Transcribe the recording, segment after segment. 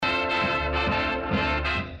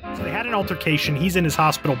had an altercation. He's in his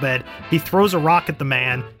hospital bed. He throws a rock at the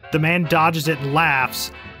man. The man dodges it and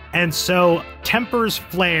laughs. And so tempers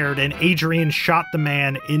flared, and Adrian shot the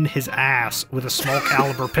man in his ass with a small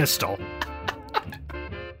caliber pistol.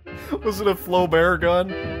 Was it a Flaubert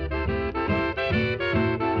gun?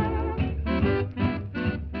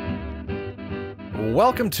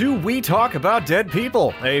 Welcome to We Talk About Dead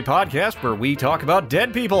People, a podcast where we talk about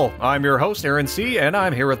dead people. I'm your host, Aaron C., and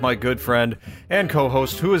I'm here with my good friend and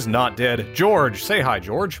co-host who is not dead, George. Say hi,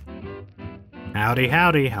 George. Howdy,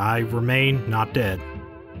 howdy. I remain not dead.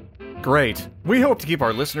 Great. We hope to keep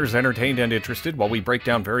our listeners entertained and interested while we break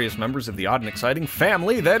down various members of the odd and exciting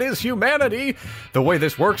family that is humanity. The way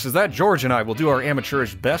this works is that George and I will do our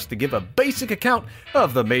amateurish best to give a basic account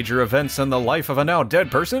of the major events in the life of a now dead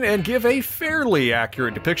person and give a fairly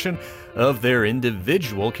accurate depiction of their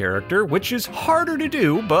individual character, which is harder to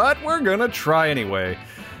do, but we're gonna try anyway.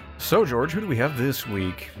 So, George, who do we have this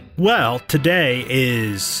week? Well, today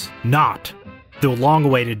is not the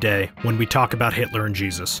long-awaited day when we talk about Hitler and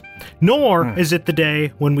Jesus. Nor is it the day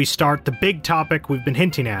when we start the big topic we've been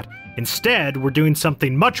hinting at. Instead, we're doing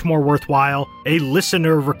something much more worthwhile, a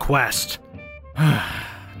listener request.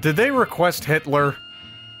 Did they request Hitler?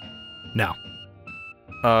 No.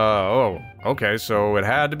 Okay, so it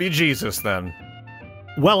had to be Jesus then.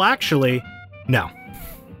 Well, actually, no.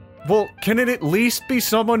 Well, can it at least be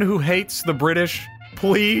someone who hates the British?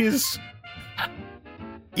 Please?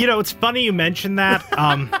 You know, it's funny you mention that,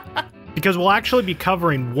 because we'll actually be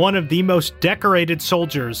covering one of the most decorated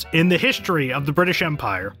soldiers in the history of the British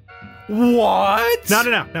Empire. What?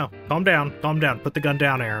 No. Calm down. Put the gun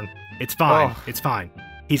down, Aaron. It's fine. Oh. It's fine.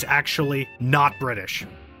 He's actually not British.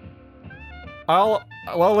 I'll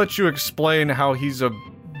let you explain how he's a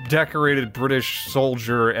decorated British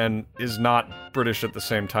soldier and is not British at the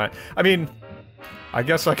same time. I mean, I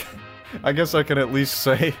guess I can at least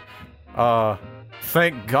say,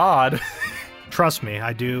 thank God. Trust me,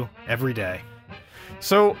 I do every day.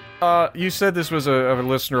 So, you said this was a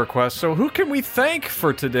listener request, so who can we thank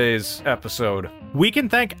for today's episode? We can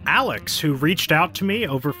thank Alex, who reached out to me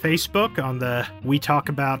over Facebook on the We Talk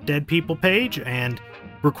About Dead People page and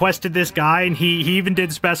requested this guy, and he even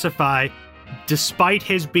did specify, despite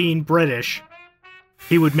his being British,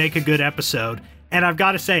 he would make a good episode. And I've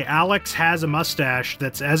got to say, Alex has a mustache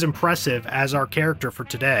that's as impressive as our character for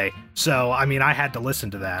today. So, I mean, I had to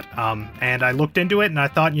listen to that. And I looked into it and I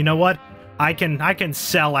thought, you know what? I can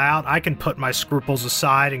sell out. I can put my scruples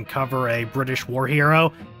aside and cover a British war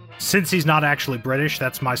hero. Since he's not actually British,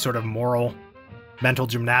 that's my sort of moral mental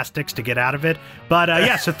gymnastics to get out of it. But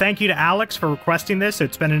yeah, so thank you to Alex for requesting this.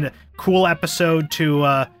 It's been a cool episode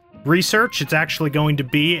to research. It's actually going to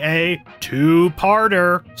be a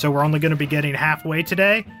two-parter, so we're only going to be getting halfway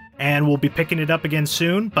today, and we'll be picking it up again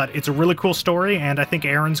soon, but it's a really cool story, and I think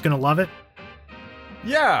Aaron's going to love it.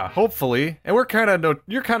 Yeah, hopefully. And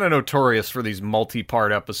you're kind of notorious for these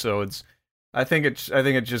multi-part episodes. I think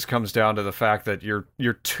it just comes down to the fact that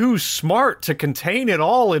you're too smart to contain it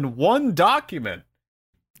all in one document.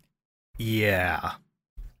 Yeah.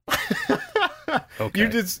 Okay.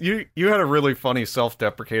 You had a really funny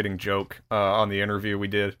self-deprecating joke on the interview we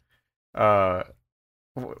did. What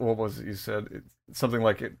was it you said? Something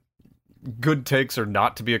like good takes are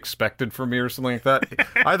not to be expected from me or something like that.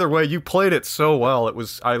 Either way, you played it so well.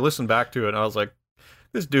 I listened back to it and I was like,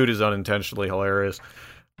 this dude is unintentionally hilarious.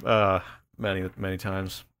 Many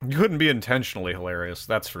times. You couldn't be intentionally hilarious,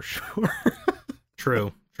 that's for sure.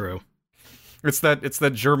 True. It's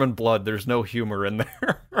that German blood. There's no humor in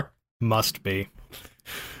there. Must be.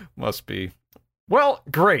 Well,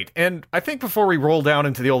 great. And I think before we roll down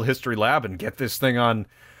into the old history lab and get this thing on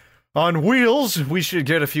wheels, we should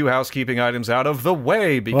get a few housekeeping items out of the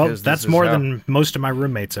way, because that's more than most of my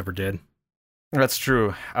roommates ever did. That's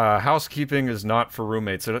true. Housekeeping is not for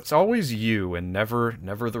roommates. It's always you and never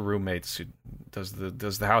the roommates who does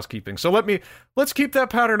the housekeeping. So let's keep that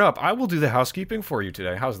pattern up. I will do the housekeeping for you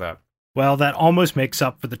today. How's that? Well, that almost makes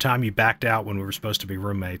up for the time you backed out when we were supposed to be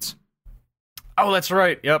roommates. Oh, that's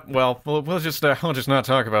right. Yep. Well, we'll just not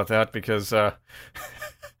talk about that because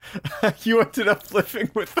you ended up living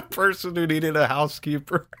with the person who needed a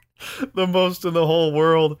housekeeper the most in the whole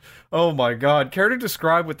world. Oh my God. Care to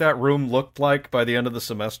describe what that room looked like by the end of the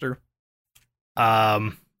semester?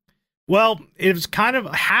 Well, it was kind of,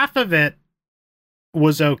 half of it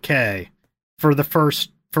was okay for the first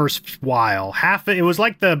while. Half it was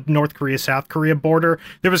like the North Korea South Korea border.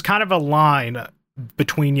 There was kind of a line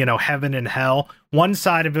between, heaven and hell. One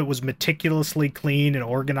side of it was meticulously clean and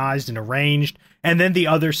organized and arranged, and then the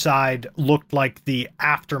other side looked like the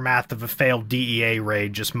aftermath of a failed DEA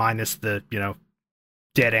raid, just minus the,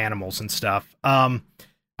 dead animals and stuff.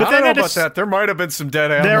 But I then don't know about that. There might have been some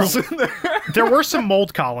dead animals in there. There were some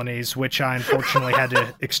mold colonies, which I unfortunately had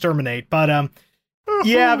to exterminate. But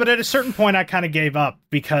yeah, but at a certain point, I kind of gave up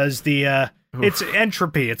because it's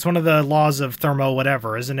entropy. It's one of the laws of thermo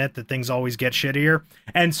whatever, isn't it? That things always get shittier.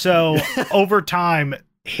 And so over time,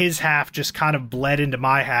 his half just kind of bled into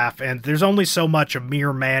my half, and there's only so much a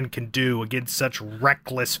mere man can do against such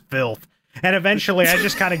reckless filth. And eventually, I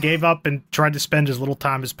just kind of gave up and tried to spend as little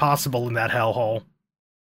time as possible in that hellhole.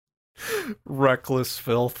 Reckless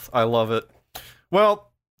filth. I love it.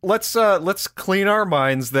 Well, let's clean our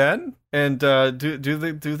minds then, and do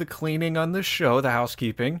the cleaning on this show, the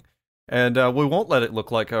housekeeping, and we won't let it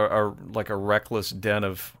look like a reckless den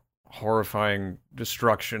of horrifying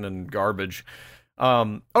destruction and garbage.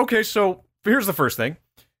 Okay, so here's the first thing.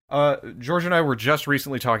 George and I were just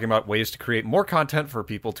recently talking about ways to create more content for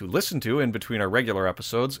people to listen to in between our regular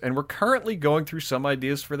episodes, and we're currently going through some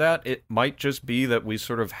ideas for that. It might just be that we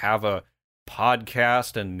sort of have a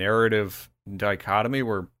podcast and narrative dichotomy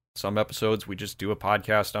where some episodes we just do a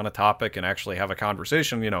podcast on a topic and actually have a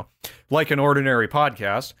conversation, like an ordinary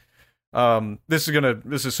podcast. This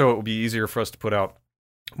is so it will be easier for us to put out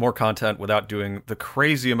more content without doing the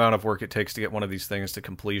crazy amount of work it takes to get one of these things to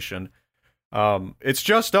completion. It's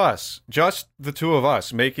just us, just the two of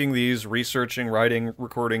us making these, researching, writing,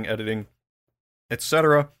 recording, editing,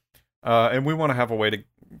 etc. And we want to have a way to,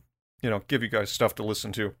 give you guys stuff to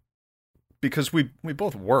listen to because we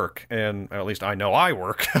both work, and at least I know I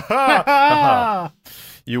work.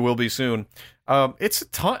 You will be soon. It's a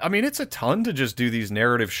ton. I mean, it's a ton to just do these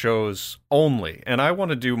narrative shows only, and I want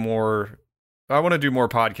to do more. I want to do more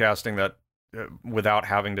podcasting that without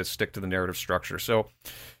having to stick to the narrative structure. So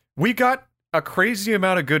we got a crazy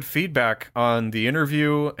amount of good feedback on the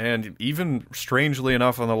interview, and even strangely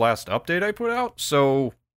enough on the last update I put out.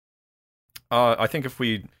 So I think if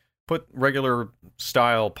we put regular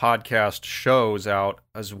style podcast shows out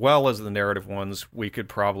as well as the narrative ones, we could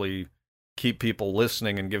probably keep people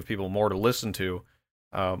listening and give people more to listen to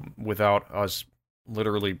without us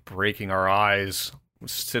literally breaking our eyes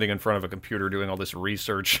sitting in front of a computer doing all this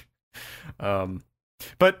research.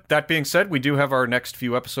 But that being said, we do have our next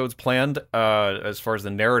few episodes planned as far as the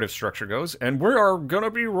narrative structure goes, and we are going to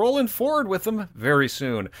be rolling forward with them very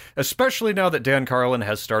soon, especially now that Dan Carlin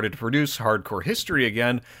has started to produce Hardcore History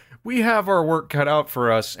again. We have our work cut out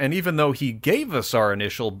for us, and even though he gave us our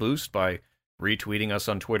initial boost by retweeting us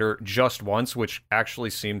on Twitter just once, which actually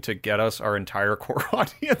seemed to get us our entire core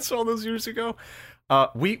audience all those years ago,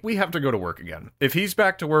 we have to go to work again. If he's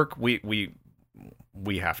back to work, we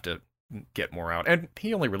have to get more out, and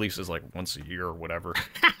he only releases like once a year or whatever.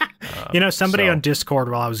 Somebody on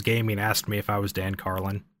Discord while I was gaming asked me if I was Dan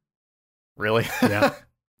Carlin. Really? Yeah.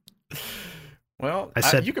 Well, I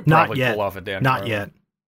said you could probably not yet. pull off a Dan Not Carlin. yet.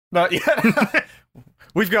 Not yet.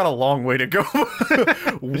 We've got a long way to go.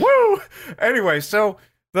 Woo! Anyway, so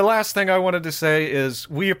the last thing I wanted to say is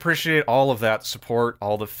we appreciate all of that support,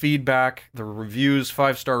 all the feedback, the reviews.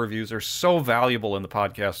 5-star reviews are so valuable in the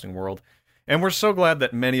podcasting world. And we're so glad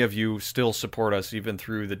that many of you still support us even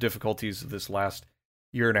through the difficulties of this last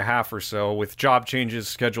year and a half or so with job changes,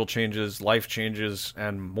 schedule changes, life changes,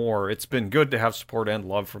 and more. It's been good to have support and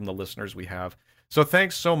love from the listeners we have. So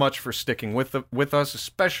thanks so much for sticking with us,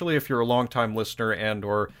 especially if you're a longtime listener and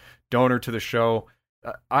or donor to the show.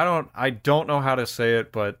 I don't know how to say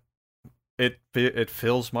it, but it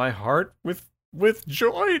fills my heart with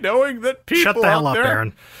joy knowing that people Shut the hell out up, there.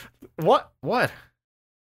 Aaron. What?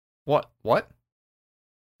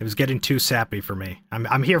 It was getting too sappy for me.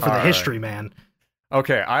 I'm here for the history, man.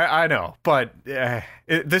 Okay, I know, but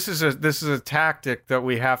this is a tactic that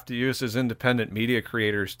we have to use as independent media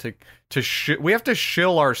creators we have to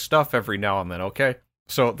shill our stuff every now and then. Okay,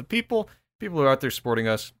 so the people who are out there supporting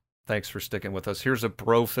us, thanks for sticking with us. Here's a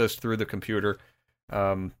bro fist through the computer.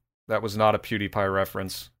 That was not a PewDiePie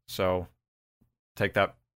reference, so take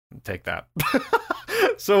that.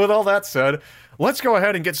 So with all that said, let's go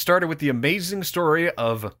ahead and get started with the amazing story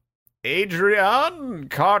of Adrian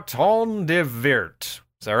Carton de Wirt.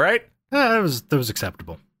 Is that right? That was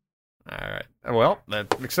acceptable. All right. Well,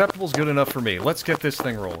 acceptable is good enough for me. Let's get this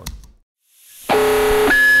thing rolling.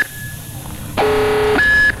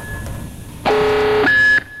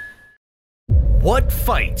 What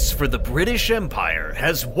fights for the British Empire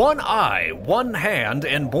has one eye, one hand,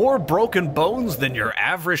 and more broken bones than your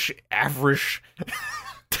average...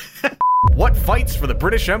 What fights for the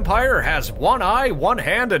British Empire has one eye, one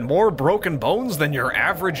hand, and more broken bones than your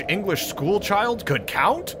average English schoolchild could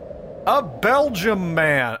count? A Belgium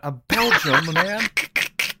man. A Belgium man?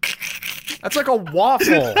 That's like a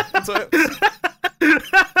waffle.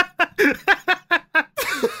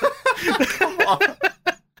 Come on.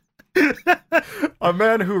 A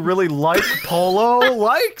man who really liked polo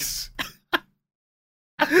likes.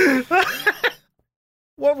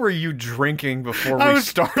 What were you drinking before we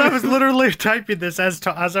started? I was literally typing this as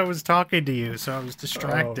I was talking to you, so I was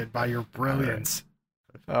distracted by your brilliance.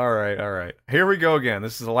 All right. Here we go again.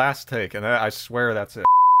 This is the last take, and I swear that's it.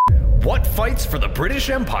 What fights for the British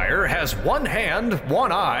Empire has one hand,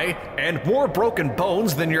 one eye, and more broken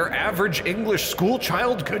bones than your average English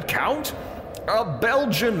schoolchild could count? A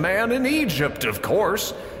Belgian man in Egypt, of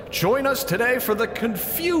course. Join us today for the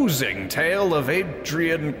confusing tale of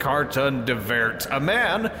Adrian Carton de Vert, a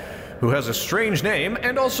man who has a strange name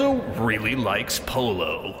and also really likes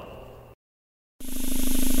polo.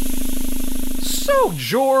 So,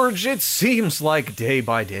 George, it seems like day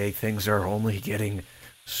by day things are only getting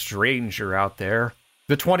stranger out there.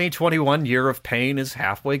 The 2021 year of pain is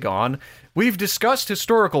halfway gone. We've discussed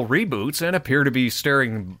historical reboots and appear to be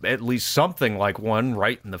staring at least something like one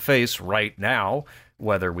right in the face right now,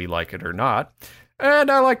 whether we like it or not.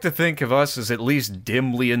 And I like to think of us as at least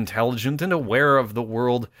dimly intelligent and aware of the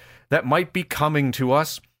world that might be coming to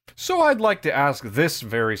us. So I'd like to ask this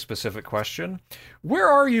very specific question. Where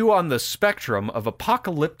are you on the spectrum of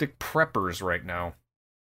apocalyptic preppers right now?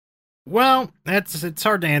 Well, it's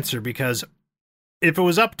hard to answer because if it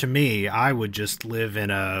was up to me, I would just live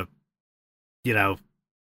in a,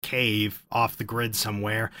 cave off the grid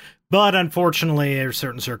somewhere. But unfortunately, there are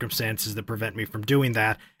certain circumstances that prevent me from doing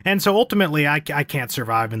that. And so ultimately, I can't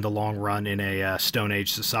survive in the long run in a Stone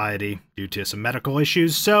Age society due to some medical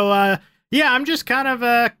issues. So, I'm just kind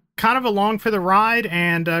of along for the ride,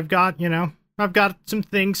 and I've got some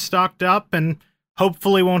things stocked up, and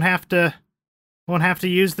hopefully won't have to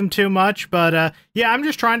use them too much. But I'm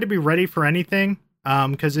just trying to be ready for anything.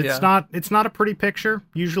 Because it's not a pretty picture.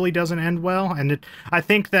 Usually doesn't end well, and I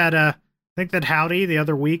think that Howdy the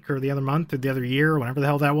other week or the other month or the other year, or whenever the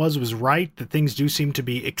hell that was right. That things do seem to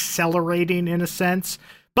be accelerating in a sense.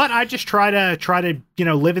 But I just try to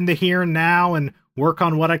live in the here and now and work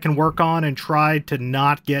on what I can work on, and try to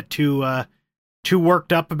not get too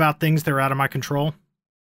worked up about things that are out of my control.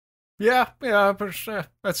 Yeah,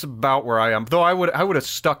 that's about where I am. Though I would have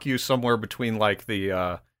stuck you somewhere between like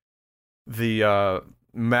the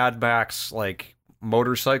Mad Max like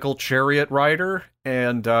motorcycle chariot rider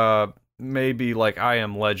and maybe like I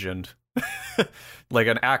Am Legend. Like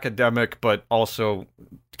an academic but also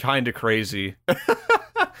kind of crazy.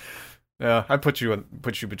 Yeah, I put you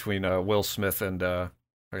between Will Smith and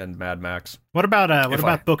Mad Max. What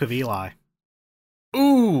about Book of Eli?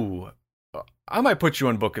 Ooh, I might put you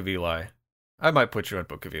on Book of Eli.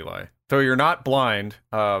 Though you're not blind.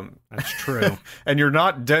 That's true. And you're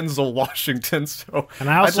not Denzel Washington, so and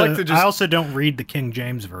I also don't read the King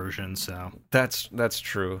James version, so that's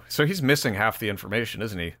true. So he's missing half the information,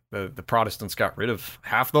 isn't he? The Protestants got rid of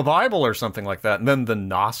half the Bible or something like that, and then the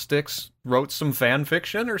Gnostics wrote some fan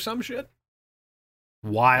fiction or some shit.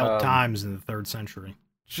 Wild times in the 3rd century.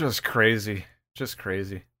 Just crazy.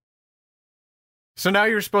 So now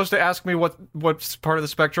you're supposed to ask me what part of the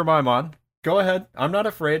spectrum I'm on. Go ahead. I'm not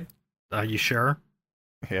afraid. Are you sure?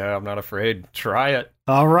 Yeah, I'm not afraid. Try it.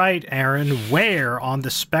 All right, Aaron. Where on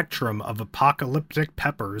the spectrum of apocalyptic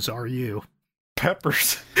peppers are you?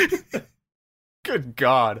 Peppers? Good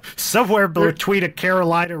God. Somewhere between a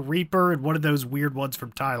Carolina Reaper and one of those weird ones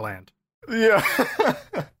from Thailand. Yeah.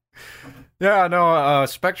 Yeah, no,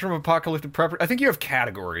 spectrum of apocalyptic preppers. I think you have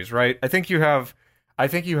categories, right? I think you have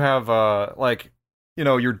like,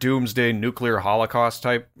 your doomsday nuclear holocaust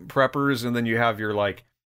type preppers, and then you have your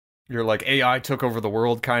AI took over the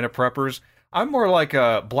world kind of preppers. I'm more like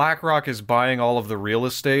BlackRock is buying all of the real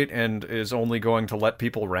estate and is only going to let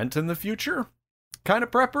people rent in the future kind of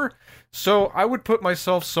prepper. So I would put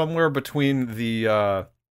myself somewhere between the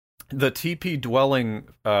TP dwelling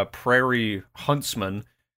prairie huntsman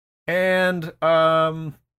and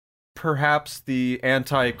perhaps the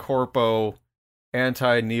anti-corpo,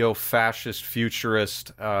 anti-neo-fascist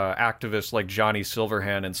futurist activist like Johnny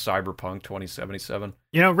Silverhand in Cyberpunk 2077.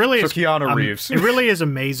 Really, so Keanu Reeves. It really is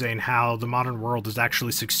amazing how the modern world has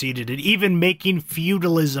actually succeeded at even making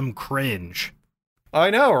feudalism cringe. I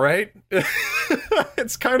know, right?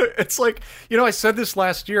 It's like, I said this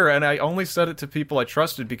last year, and I only said it to people I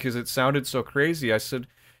trusted because it sounded so crazy. I said,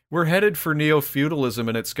 we're headed for neo-feudalism,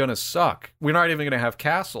 and it's gonna suck. We're not even gonna have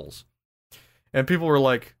castles. And people were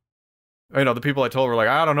like, the people I told were like,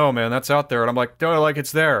 I don't know, man, that's out there. And I'm like, no, like,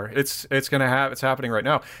 it's there. It's happening right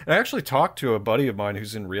now. And I actually talked to a buddy of mine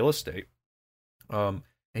who's in real estate.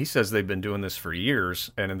 He says they've been doing this for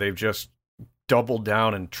years, and they've just doubled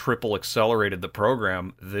down and triple accelerated the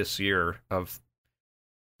program this year of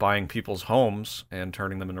buying people's homes and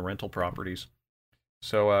turning them into rental properties.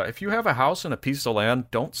 So if you have a house and a piece of land,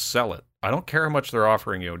 don't sell it. I don't care how much they're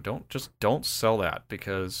offering you. Don't sell that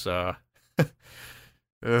because I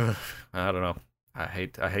don't know. I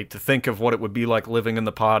hate to think of what it would be like living in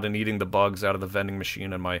the pod and eating the bugs out of the vending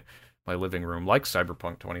machine in my living room, like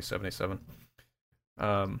Cyberpunk 2077.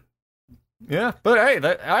 Yeah, but hey,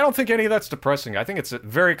 I don't think any of that's depressing. I think it's a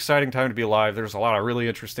very exciting time to be alive. There's a lot of really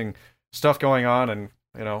interesting stuff going on, and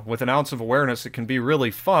with an ounce of awareness, it can be really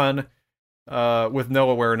fun. With no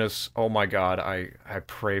awareness, oh my god, I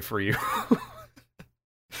pray for you.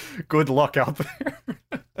 Good luck out there.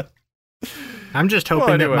 I'm just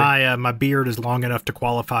hoping that my beard is long enough to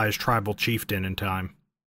qualify as tribal chieftain in time.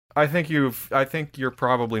 I think you're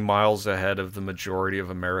probably miles ahead of the majority of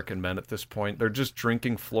American men at this point. They're just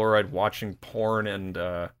drinking fluoride, watching porn, and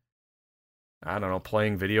I don't know,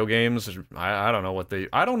 playing video games. I don't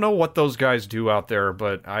know what those guys do out there,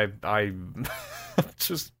 but I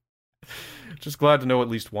just glad to know at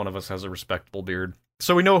least one of us has a respectable beard,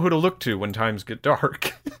 so we know who to look to when times get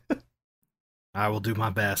dark. I will do my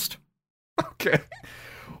best. Okay.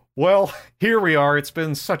 Well, here we are. It's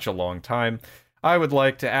been such a long time. I would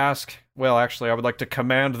like to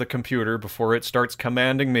command the computer before it starts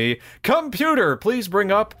commanding me. Computer, please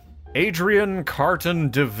bring up Adrian Carton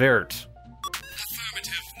de Vert.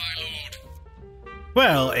 Affirmative, my lord.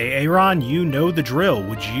 Well, Aaron, you know the drill.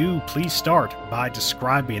 Would you please start by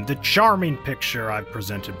describing the charming picture I've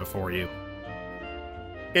presented before you?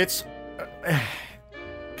 It's...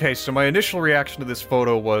 Okay, so my initial reaction to this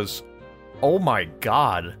photo was, oh my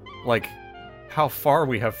god, like, how far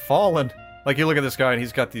we have fallen. Like, you look at this guy and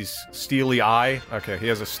he's got these steely eye. Okay, he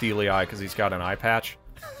has a steely eye because he's got an eye patch.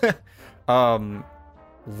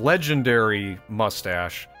 Legendary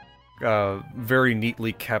mustache. Very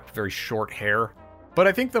neatly kept, very short hair. But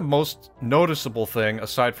I think the most noticeable thing,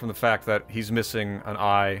 aside from the fact that he's missing an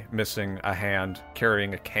eye, missing a hand,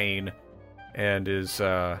 carrying a cane, and is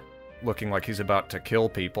looking like he's about to kill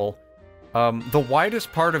people, the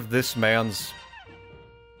widest part of this man's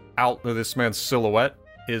silhouette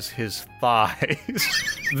is his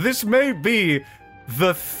thighs. This may be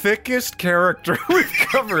the thickest character we've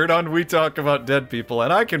covered on We Talk About Dead People,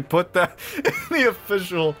 and I can put that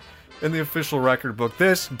in the official record book.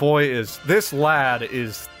 This lad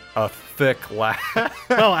is a thick lad.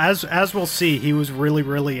 Well, as we'll see, he was really,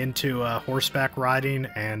 really into horseback riding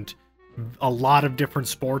and a lot of different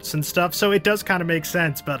sports and stuff, so it does kind of make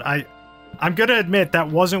sense, but I'm gonna admit that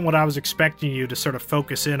wasn't what I was expecting you to sort of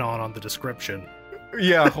focus in on the description.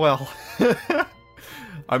 Yeah, well,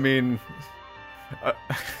 I mean,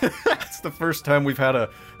 it's the first time we've had a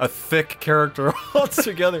thick character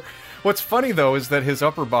altogether. What's funny, though, is that his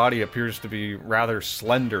upper body appears to be rather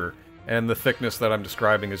slender, and the thickness that I'm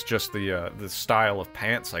describing is just the style of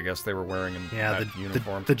pants, I guess, they were wearing in that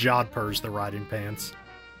uniform. The jodhpurs, the riding pants.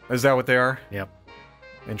 Is that what they are? Yep.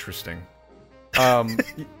 Interesting.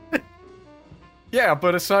 Yeah,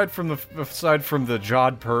 but aside from the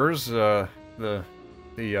jodhpurs,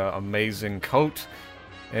 the amazing coat,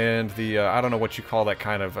 and the I don't know what you call that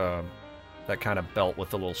kind of belt with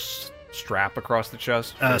the little strap across the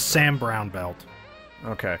chest. Sam Brown belt.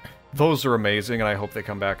 Okay, those are amazing, and I hope they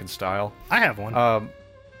come back in style. I have one.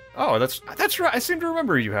 Oh, that's right. I seem to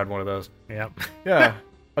remember you had one of those. Yep. Yeah.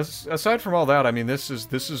 Aside from all that, I mean, this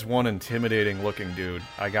is one intimidating looking dude,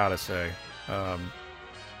 I gotta say.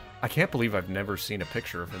 I can't believe I've never seen a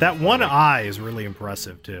picture of him. That one eye is really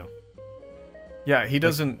impressive too. Yeah, he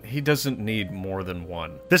doesn't need more than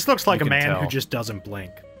one. This looks like a man who just doesn't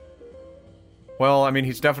blink. Well, I mean,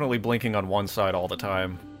 he's definitely blinking on one side all the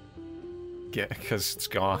time. Yeah, because it's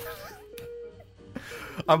gone.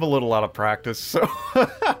 I'm a little out of practice, so...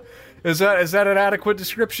 Is that an adequate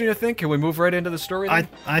description, you think? Can we move right into the story then?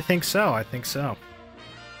 I think so.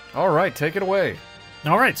 All right, take it away.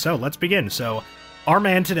 All right, so let's begin. So, our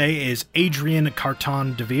man today is Adrian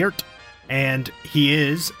Carton de Vert, and he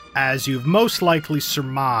is, as you've most likely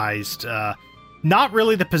surmised, not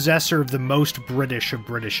really the possessor of the most British of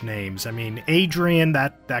British names. I mean, Adrian,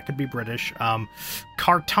 that could be British.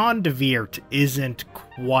 Carton de Vert isn't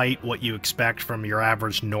quite what you expect from your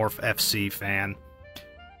average North FC fan.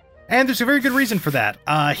 And there's a very good reason for that.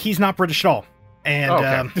 He's not British at all. And,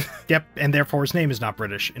 okay. Yep, and therefore his name is not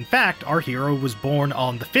British. In fact, our hero was born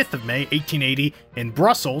on the 5th of May, 1880, in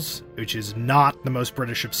Brussels, which is not the most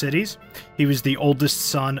British of cities. He was the oldest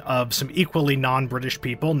son of some equally non-British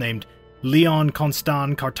people named Leon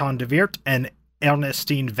Constant Carton de Vert and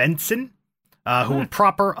Ernestine Vensen, who were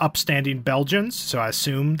proper, upstanding Belgians, so I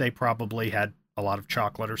assume they probably had a lot of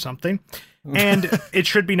chocolate or something. And it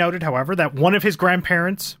should be noted, however, that one of his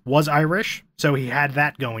grandparents was Irish, so he had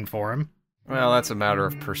that going for him. Well, that's a matter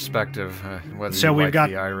of perspective, whether So you we've like got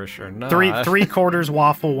the Irish or not. Three quarters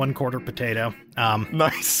waffle, 1/4 potato.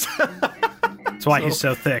 Nice. That's why he's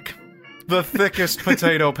so thick. The thickest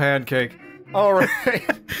potato pancake. All right.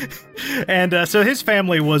 And so his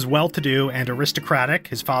family was well-to-do and aristocratic.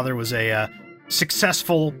 His father was a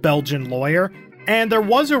successful Belgian lawyer. And there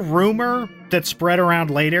was a rumor that spread around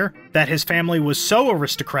later that his family was so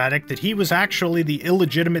aristocratic that he was actually the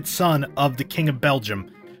illegitimate son of the King of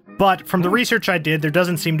Belgium. But from the research I did, there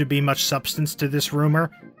doesn't seem to be much substance to this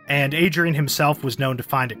rumor, and Adrian himself was known to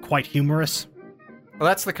find it quite humorous. Well,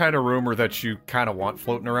 that's the kind of rumor that you kind of want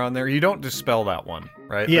floating around there. You don't dispel that one,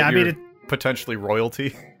 right? Yeah, That I mean, you're potentially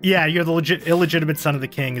royalty. Yeah, you're the illegitimate son of the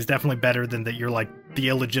king is definitely better than that you're like the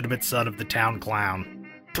illegitimate son of the town clown.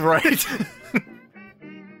 Right.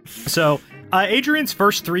 So, Adrian's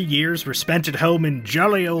first 3 years were spent at home in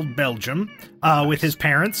jolly old Belgium with his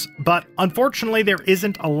parents, but unfortunately there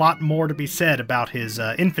isn't a lot more to be said about his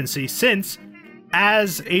infancy since,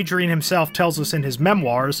 as Adrian himself tells us in his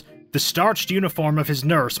memoirs, the starched uniform of his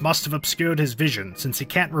nurse must have obscured his vision since he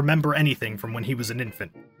can't remember anything from when he was an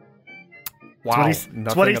infant. Wow,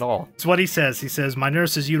 nothing at all. It's what he says. He says, my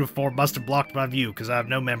nurse's uniform must have blocked my view because I have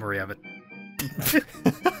no memory of it.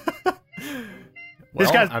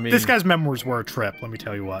 This guy's memoirs were a trip, let me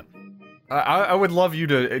tell you what. I would love you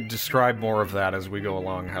to describe more of that as we go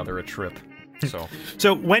along, how they're a trip.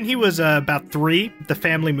 So when he was about 3, the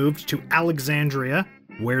family moved to Alexandria.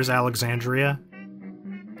 Where's Alexandria?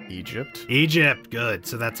 Egypt. Egypt, good.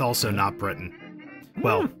 So that's also not Britain.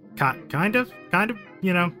 Well, kind of,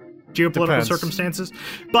 you know, geopolitical Depends. circumstances.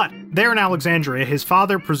 But there in Alexandria, his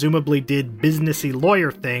father presumably did businessy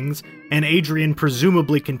lawyer things, and Adrian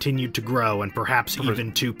presumably continued to grow and perhaps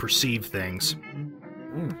even to perceive things.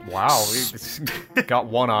 Wow, he's got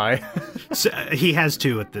one eye. So, he has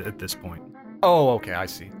 2 at this point. Oh, okay, I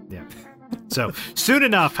see. Yeah. So, soon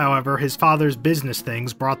enough, however, his father's business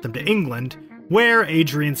things brought them to England, where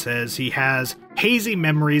Adrian says he has hazy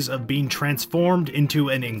memories of being transformed into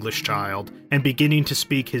an English child and beginning to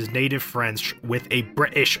speak his native French with a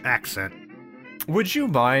British accent. Would you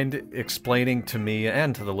mind explaining to me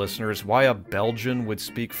and to the listeners why a Belgian would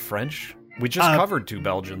speak French? We just covered 2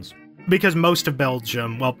 Belgians. Because most of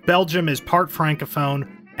Belgium, Belgium is part Francophone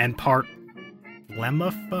and part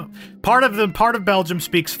Flemmophone. Part of Belgium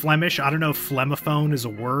speaks Flemish. I don't know if Flemmophone is a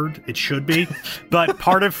word. It should be, but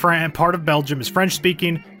part of Belgium is French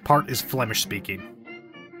speaking. Part is Flemish speaking.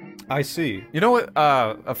 I see. You know what?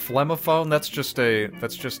 A Flemmophone. That's just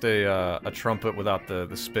a trumpet without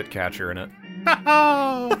the spit catcher in it.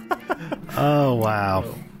 Oh wow.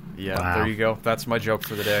 Yeah, Wow. There you go. That's my joke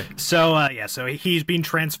for the day. So so he's being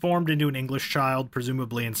transformed into an English child,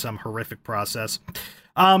 presumably in some horrific process.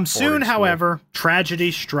 Soon, however,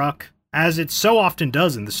 tragedy struck, as it so often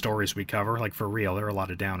does in the stories we cover, like for real, there are a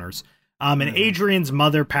lot of downers. And Adrian's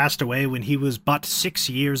mother passed away when he was but 6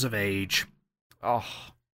 years of age. Oh.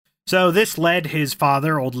 So this led his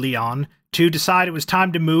father, old Leon, to decide it was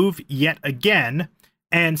time to move yet again,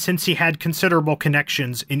 and since he had considerable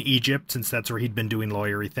connections in Egypt, since that's where he'd been doing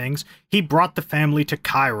lawyery things, he brought the family to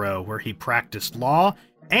Cairo, where he practiced law,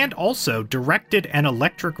 and also directed an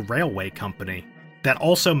electric railway company that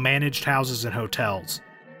also managed houses and hotels.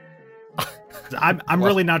 I'm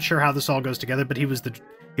really not sure how this all goes together, but he was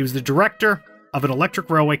the director of an electric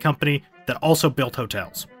railway company that also built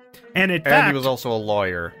hotels. And in fact, he was also a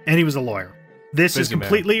lawyer. And he was a lawyer. This is Busy man.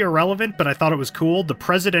 completely irrelevant, but I thought it was cool. The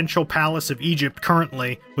presidential palace of Egypt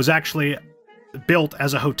currently was actually built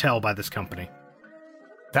as a hotel by this company.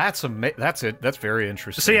 That's it. That's very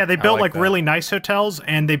interesting. So yeah, they built like that. really nice hotels,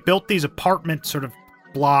 and they built these apartment sort of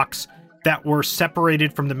blocks that were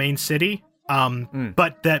separated from the main city.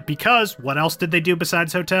 But that because what else did they do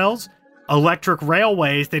besides hotels? Electric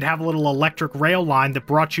railways. They'd have a little electric rail line that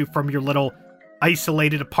brought you from your little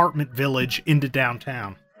isolated apartment village into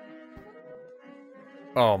downtown.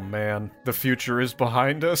 Oh man, the future is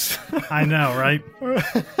behind us. I know, right?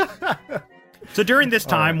 So during this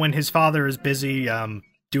time, when his father is busy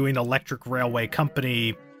doing electric railway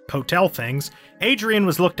company hotel things, Adrian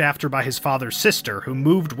was looked after by his father's sister, who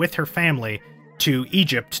moved with her family to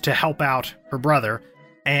Egypt to help out her brother,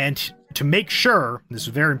 and to make sure, this is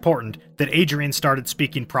very important, that Adrian started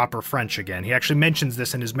speaking proper French again. He actually mentions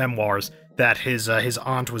this in his memoirs, that his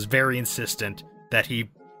aunt was very insistent that he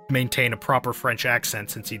maintain a proper French accent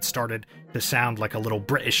since he'd started to sound like a little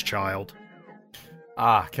British child.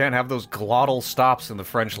 Can't have those glottal stops in the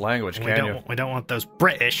French language, can you? We don't want those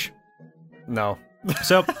British. No.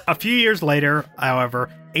 So, a few years later, however,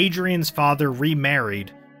 Adrian's father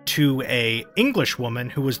remarried to a English woman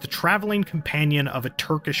who was the traveling companion of a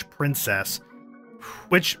Turkish princess.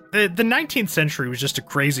 Which, the 19th century was just a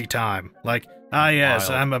crazy time. Like, yes,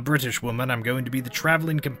 Wild. I'm a British woman, I'm going to be the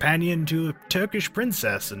traveling companion to a Turkish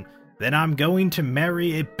princess, and then I'm going to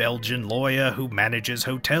marry a Belgian lawyer who manages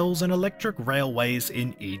hotels and electric railways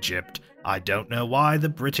in Egypt. I don't know why the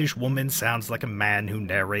British woman sounds like a man who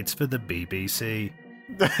narrates for the BBC.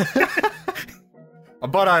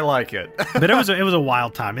 But I like it. But it was a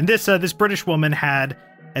wild time. And this British woman had,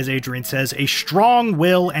 as Adrian says, a strong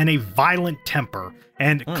will and a violent temper,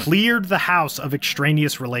 and cleared the house of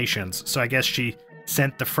extraneous relations. So I guess she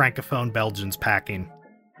sent the Francophone Belgians packing.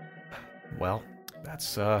 Well,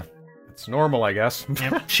 that's normal, I guess.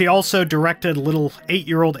 Yep. She also directed little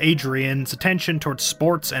 8-year-old Adrian's attention towards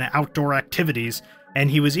sports and outdoor activities, and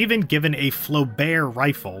he was even given a Flaubert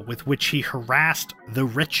rifle with which he harassed the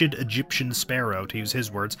wretched Egyptian sparrow, to use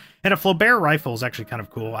his words. And a Flaubert rifle is actually kind of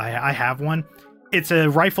cool. I have one. It's a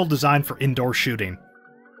rifle designed for indoor shooting.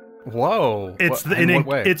 Whoa. In what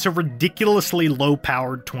way? It's a ridiculously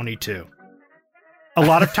low-powered .22. A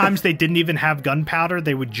lot of times they didn't even have gunpowder.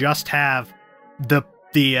 They would just have the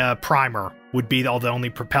primer would be the only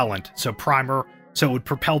propellant. So primer, so it would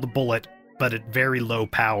propel the bullet, but at very low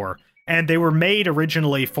power. And they were made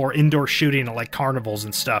originally for indoor shooting at like carnivals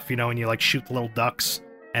and stuff, you know, and you like shoot the little ducks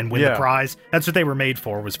and win the prize. That's what they were made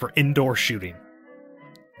for, was for indoor shooting.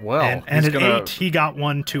 Well, and at 8, he got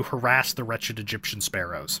one to harass the wretched Egyptian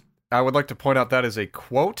sparrows. I would like to point out that is a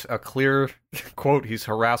quote, a clear quote. He's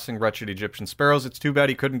harassing wretched Egyptian sparrows. It's too bad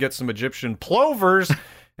he couldn't get some Egyptian plovers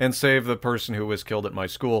and save the person who was killed at my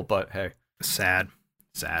school, but hey. Sad.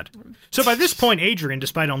 So by this point, Adrian,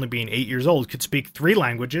 despite only being 8 years old, could speak 3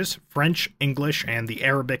 languages, French, English, and the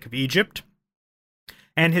Arabic of Egypt.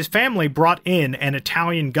 And his family brought in an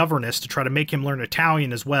Italian governess to try to make him learn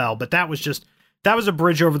Italian as well, but that was a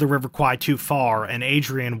bridge over the River Kwai too far, and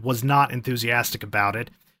Adrian was not enthusiastic about it.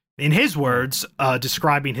 In his words,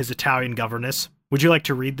 describing his Italian governess, would you like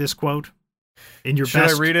to read this quote? In your Should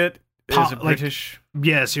best, I read it? Is it British?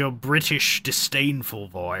 Yes, your British disdainful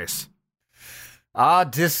voice. Our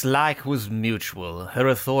dislike was mutual, her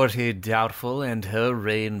authority doubtful, and her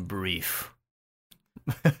reign brief.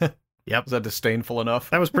 Yep. Is that disdainful enough?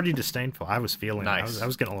 That was pretty disdainful. I was feeling Nice. it. I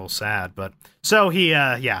was getting a little sad. But so he,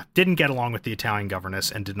 didn't get along with the Italian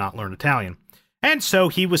governess and did not learn Italian. And so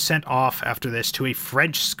he was sent off after this to a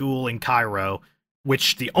French school in Cairo,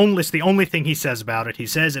 which the only thing he says about it, he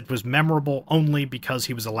says it was memorable only because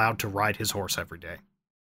he was allowed to ride his horse every day.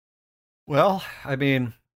 Well, I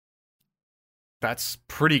mean, that's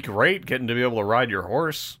pretty great, getting to be able to ride your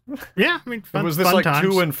horse. Yeah, I mean, fun, Was this fun like times.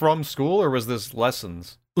 to and from school, or was this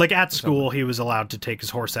lessons? Like at school, he was allowed to take his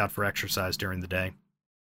horse out for exercise during the day.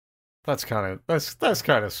 That's kind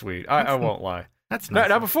of sweet. I won't lie. That's nice.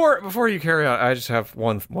 Now before you carry on, I just have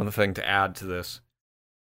one thing to add to this.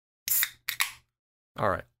 All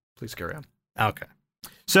right, please carry on. Okay.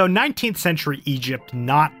 So 19th century Egypt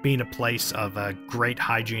not being a place of great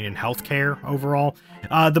hygiene and healthcare overall,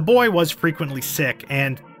 the boy was frequently sick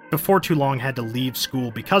and before too long had to leave school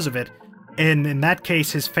because of it. And in that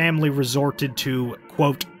case, his family resorted to,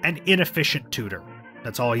 quote, an inefficient tutor.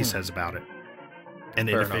 That's all he says about it. An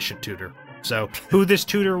Fair inefficient tutor. So who this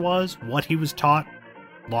tutor was, what he was taught,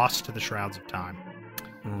 lost to the shrouds of time.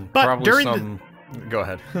 But Probably during Go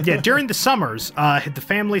ahead. during the summers, the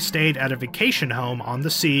family stayed at a vacation home on the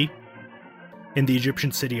sea in the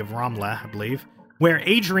Egyptian city of Ramla, I believe, where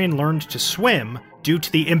Adrian learned to swim due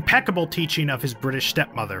to the impeccable teaching of his British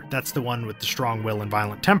stepmother. That's the one with the strong will and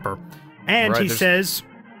violent temper. And Right, he there's- says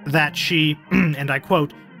that she, and I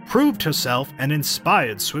quote, proved herself an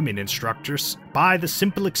inspired swimming instructor by the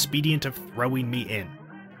simple expedient of throwing me in.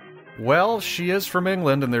 Well, she is from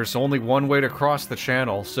England, and there's only one way to cross the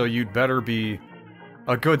channel, so you'd better be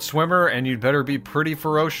a good swimmer, and you'd better be pretty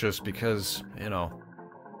ferocious, because,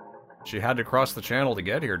 she had to cross the channel to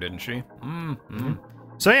get here, didn't she?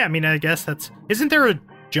 So yeah, I mean, I guess isn't there a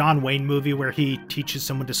John Wayne movie where he teaches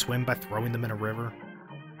someone to swim by throwing them in a river?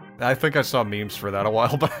 I think I saw memes for that a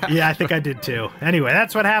while back. Yeah, I think I did too. Anyway,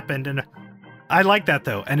 that's what happened, and I like that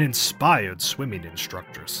though. An inspired swimming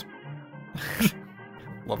instructress.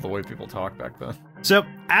 Love the way people talk back then. So,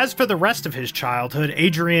 as for the rest of his childhood,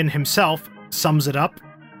 Adrian himself sums it up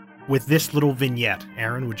with this little vignette.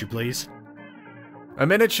 Aaron, would you please? A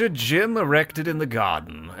miniature gym erected in the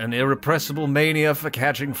garden, an irrepressible mania for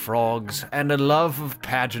catching frogs, and a love of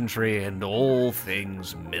pageantry and all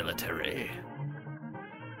things military.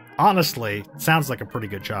 Honestly, sounds like a pretty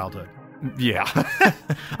good childhood. Yeah.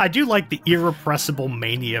 I do like the irrepressible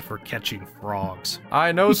mania for catching frogs.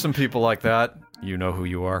 I know some people like that. You know who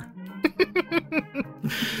you are.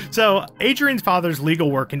 So, Adrian's father's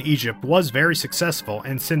legal work in Egypt was very successful,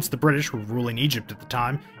 and since the British were ruling Egypt at the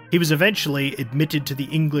time, he was eventually admitted to the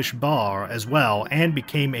English bar as well, and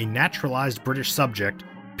became a naturalized British subject,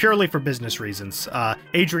 purely for business reasons.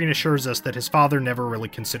 Adrian assures us that his father never really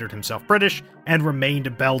considered himself British, and remained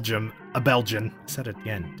a Belgian. I said it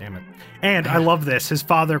again, damn it. And I love this, his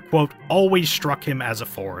father, quote, always struck him as a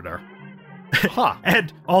foreigner. Huh.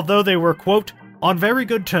 And although they were, quote, on very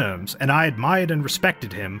good terms, and I admired and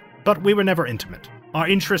respected him, but we were never intimate. Our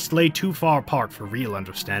interests lay too far apart for real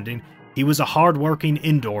understanding. He was a hard-working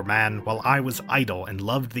indoor man, while I was idle and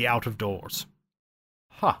loved the out-of-doors.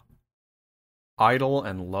 Huh. Idle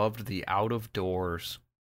and loved the out-of-doors.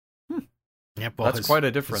 Yep, well, That's quite a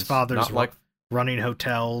difference. His father's Not like, running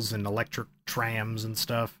hotels and electric trams and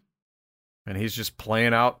stuff. and he's just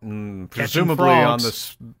playing out and Catching presumably on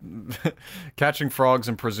frogs. this, catching frogs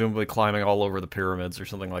and presumably climbing all over the pyramids or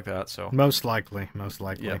something like that. So Most likely.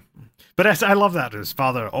 yeah, But I love that. His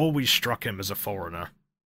father always struck him as a foreigner.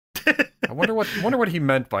 I wonder what he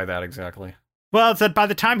meant by that exactly. Well, it's that by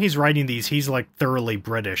the time he's writing these, he's like thoroughly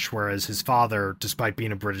British, whereas his father, despite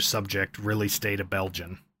being a British subject, really stayed a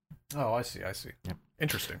Belgian. Oh, I see. Yep.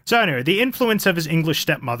 Interesting. So anyway, the influence of his English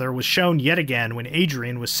stepmother was shown yet again when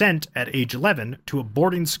Adrian was sent at age 11 to a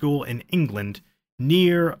boarding school in England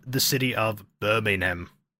near the city of Birmingham,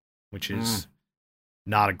 which is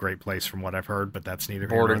not a great place from what I've heard, but that's neither here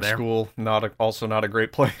nor Boarding there. school, also not a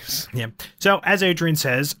great place. Yeah. So, as Adrian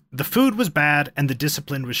says, the food was bad and the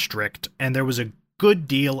discipline was strict, and there was a good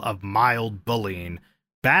deal of mild bullying.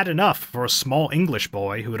 Bad enough for a small English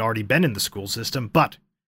boy who had already been in the school system, but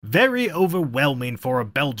very overwhelming for a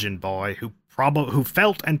Belgian boy who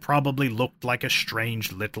felt and probably looked like a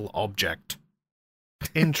strange little object.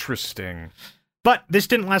 Interesting. But this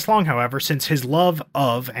didn't last long, however, since his love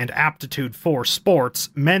of and aptitude for sports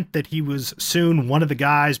meant that he was soon one of the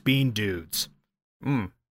guys being dudes. In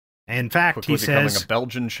fact, Quickly he becoming says, a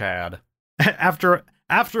Belgian Chad. after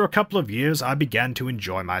a couple of years, I began to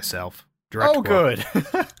enjoy myself. Direct Oh, quote. good.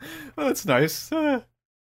 Well, that's nice.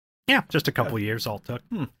 Yeah, just a couple of years all took.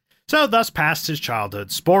 So thus passed his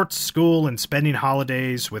childhood. Sports, school, and spending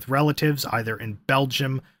holidays with relatives either in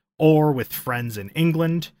Belgium or with friends in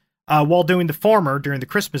England. While doing the former during the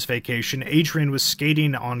Christmas vacation, Adrian was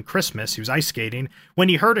skating on Christmas, he was ice skating, when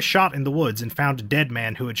he heard a shot in the woods and found a dead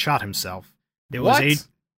man who had shot himself. It was What?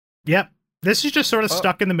 Yep. This is just sort of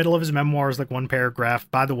stuck in the middle of his memoirs, like one paragraph.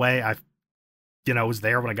 By the way, I was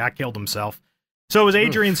there when a guy killed himself. So it was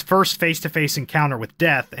Adrian's first face-to-face encounter with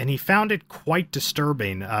death, and he found it quite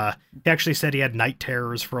disturbing. He actually said he had night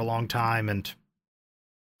terrors for a long time, and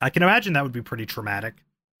I can imagine that would be pretty traumatic.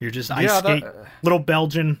 You're just little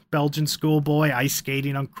Belgian schoolboy ice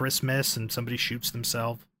skating on Christmas, and somebody shoots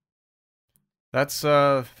themselves. That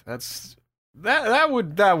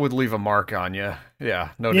would leave a mark on you. Yeah,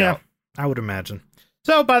 no Yeah, doubt. I would imagine.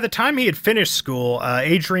 So by the time he had finished school,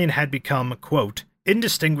 Adrian had become, quote,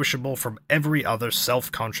 indistinguishable from every other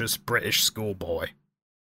self-conscious British schoolboy.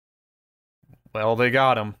 Well, they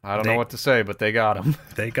got him. I don't know what to say, but they got him.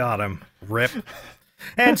 They got him. Rip.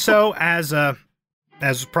 And so, as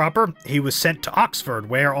proper, he was sent to Oxford,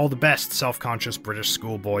 where all the best self-conscious British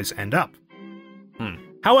schoolboys end up.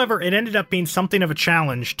 However, it ended up being something of a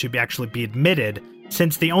challenge to actually be admitted,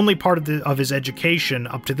 since the only part of his education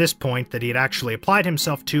up to this point that he had actually applied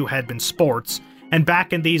himself to had been sports, and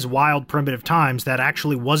back in these wild, primitive times, that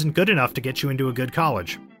actually wasn't good enough to get you into a good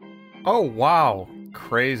college. Oh, wow.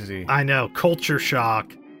 Crazy. I know, culture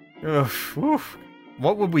shock. Oof, oof.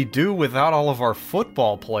 What would we do without all of our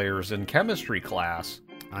football players in chemistry class?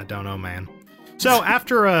 I don't know, man. So,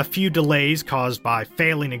 after a few delays caused by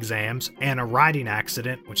failing exams and a riding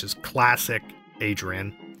accident, which is classic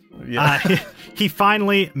Adrian, he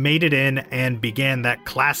finally made it in and began that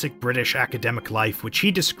classic British academic life, which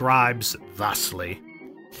he describes thusly.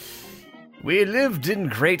 We lived in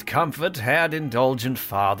great comfort, had indulgent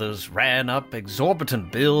fathers, ran up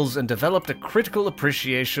exorbitant bills, and developed a critical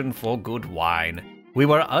appreciation for good wine. We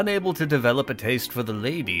were unable to develop a taste for the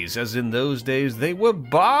ladies, as in those days they were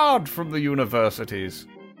barred from the universities.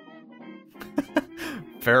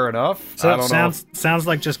 Fair enough. So I don't know. sounds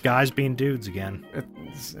like just guys being dudes again.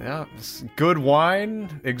 It's good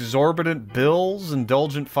wine, exorbitant bills,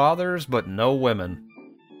 indulgent fathers, but no women.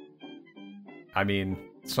 I mean,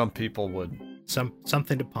 some people would.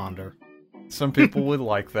 Something to ponder. Some people would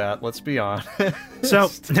like that, let's be honest. So,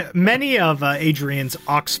 many of Adrian's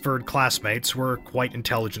Oxford classmates were quite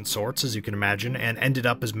intelligent sorts, as you can imagine, and ended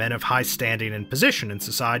up as men of high standing and position in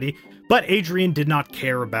society, but Adrian did not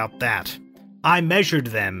care about that. I measured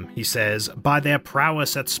them, he says, by their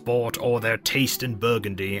prowess at sport or their taste in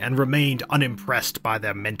Burgundy, and remained unimpressed by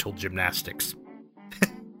their mental gymnastics.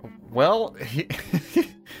 Well,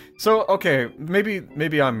 so okay,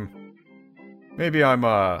 maybe I'm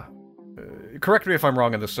correct me if I'm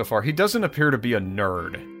wrong in this so far. He doesn't appear to be a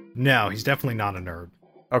nerd. No, he's definitely not a nerd.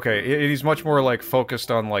 Okay, he's much more like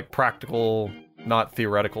focused on like practical, not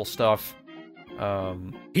theoretical stuff.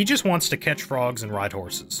 He just wants to catch frogs and ride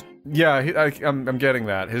horses. Yeah, I'm getting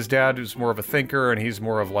that. His dad is more of a thinker, and he's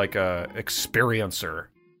more of like a experiencer.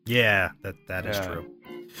 Yeah, that is true.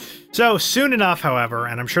 So, soon enough, however,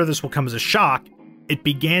 and I'm sure this will come as a shock, it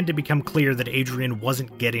began to become clear that Adrian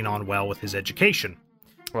wasn't getting on well with his education.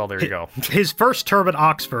 Well, there you go. His first term at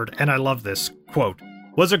Oxford, and I love this, quote,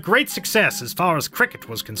 was a great success as far as cricket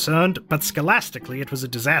was concerned, but scholastically it was a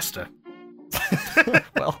disaster.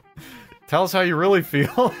 Well, tell us how you really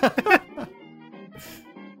feel.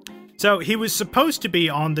 So, he was supposed to be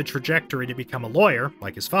on the trajectory to become a lawyer,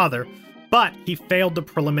 like his father, but he failed the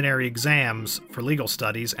preliminary exams for legal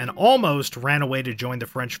studies and almost ran away to join the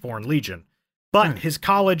French Foreign Legion. But his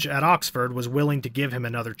college at Oxford was willing to give him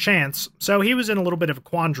another chance, so he was in a little bit of a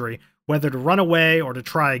quandary whether to run away or to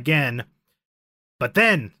try again. But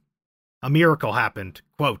then, a miracle happened.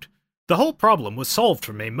 Quote, the whole problem was solved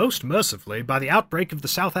for me most mercifully by the outbreak of the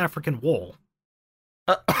South African War.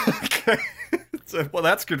 Okay. Well,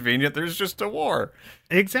 that's convenient. There's just a war.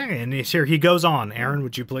 Exactly, and here he goes on. Aaron,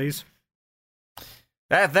 would you please?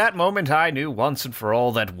 At that moment, I knew once and for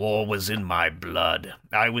all that war was in my blood.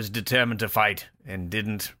 I was determined to fight, and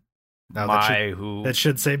didn't That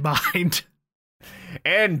should say mind.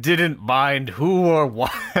 And didn't mind who or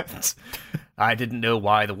what. I didn't know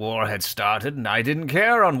why the war had started, and I didn't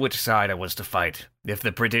care on which side I was to fight. If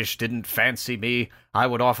the British didn't fancy me, I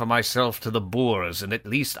would offer myself to the Boers, and at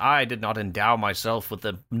least I did not endow myself with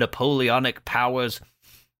the Napoleonic powers,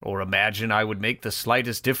 or imagine I would make the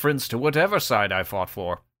slightest difference to whatever side I fought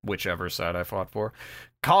for. Whichever side I fought for.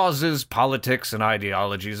 Causes, politics, and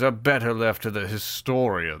ideologies are better left to the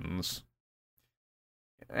historians.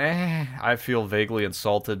 I feel vaguely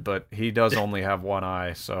insulted, but he does only have one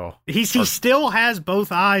eye, so... He still has both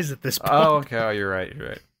eyes at this point. Oh, okay, you're right.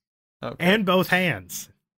 Okay. And both hands.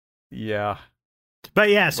 Yeah. But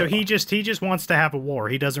yeah, so he just wants to have a war.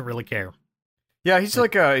 He doesn't really care. Yeah, he's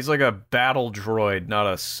like a battle droid, not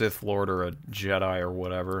a Sith Lord or a Jedi or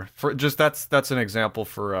whatever. That's an example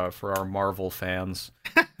for our Marvel fans.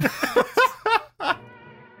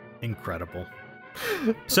 Incredible.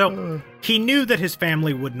 So, he knew that his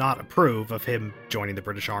family would not approve of him joining the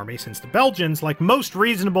British Army, since the Belgians, like most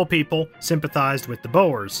reasonable people, sympathized with the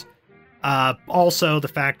Boers. Also, the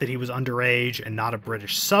fact that he was underage and not a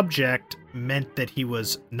British subject meant that he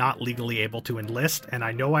was not legally able to enlist, and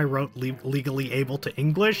I know I wrote legally able to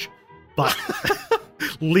English, but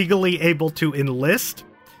legally able to enlist.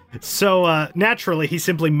 So, naturally, he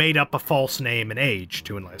simply made up a false name and age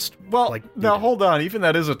to enlist. Well, now hold on. Even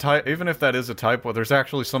if that is a typo, there's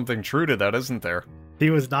actually something true to that, isn't there? He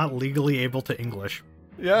was not legally able to English.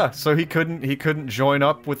 Yeah, so he couldn't join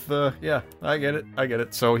up with the... Yeah, I get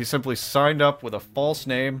it. So he simply signed up with a false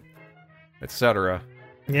name, etc.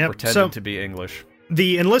 Yep. Pretending to be English.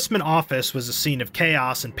 The enlistment office was a scene of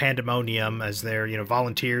chaos and pandemonium as their,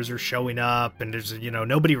 volunteers are showing up, and there's,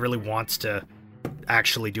 nobody really wants to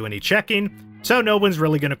actually do any checking, so no one's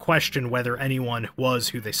really going to question whether anyone was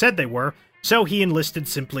who they said they were, so he enlisted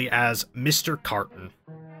simply as Mr. Carton.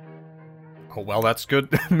 Oh, well, that's good.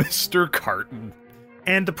 Mr. Carton.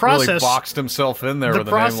 And the process... Really boxed himself in there with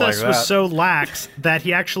a name like that. The process was so lax that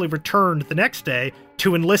he actually returned the next day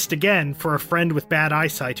to enlist again for a friend with bad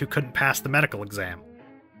eyesight who couldn't pass the medical exam.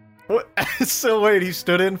 What? So wait, he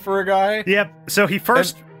stood in for a guy? Yep, so he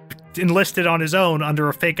first enlisted on his own under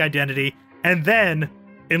a fake identity, and then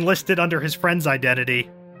enlisted under his friend's identity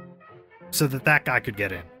so that guy could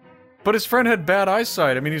get in. But his friend had bad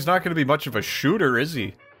eyesight. I mean, he's not going to be much of a shooter, is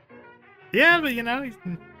he? Yeah, but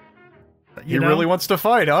he really wants to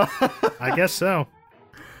fight, huh? I guess so.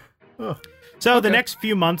 Oh, so the next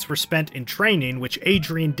few months were spent in training, which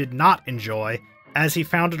Adrian did not enjoy, as he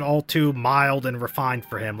found it all too mild and refined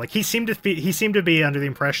for him. Like, he seemed to be under the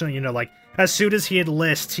impression that, as soon as he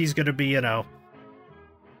enlists, he's going to be,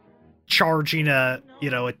 charging an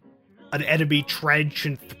enemy trench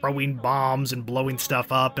and throwing bombs and blowing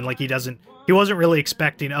stuff up, and he wasn't really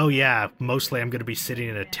expecting, oh yeah, mostly I'm going to be sitting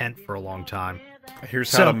in a tent for a long time.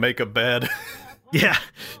 Here's how to make a bed. Yeah,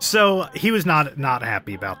 so he was not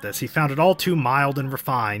happy about this. He found it all too mild and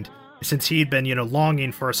refined, since he had been,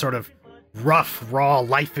 longing for a sort of rough, raw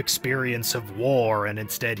life experience of war, and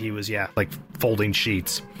instead he was, like folding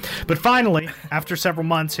sheets. But finally, after several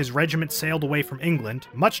months, his regiment sailed away from England,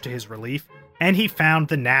 much to his relief, and he found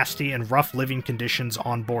the nasty and rough living conditions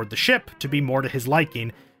on board the ship to be more to his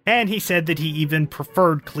liking, and he said that he even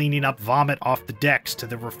preferred cleaning up vomit off the decks to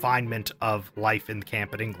the refinement of life in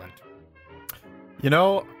camp in England. You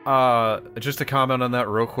know, just to comment on that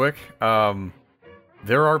real quick,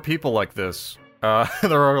 there are people like this.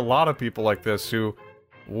 There are a lot of people like this who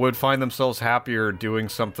would find themselves happier doing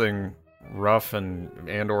something rough and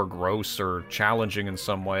or gross or challenging in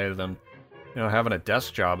some way than, having a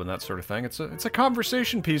desk job and that sort of thing. It's a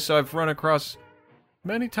conversation piece I've run across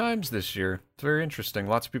many times this year. It's very interesting.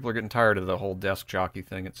 Lots of people are getting tired of the whole desk jockey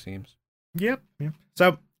thing, it seems. Yep.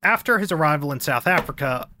 So, after his arrival in South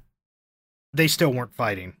Africa, they still weren't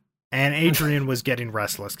fighting. And Adrian was getting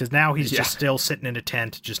restless, because now he's just still sitting in a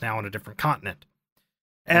tent, just now on a different continent.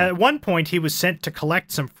 At one point, he was sent to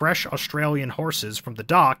collect some fresh Australian horses from the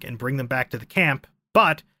dock and bring them back to the camp,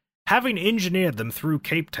 but, having engineered them through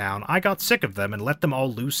Cape Town, I got sick of them and let them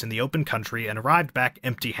all loose in the open country and arrived back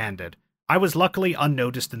empty-handed. I was luckily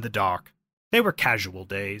unnoticed in the dark. They were casual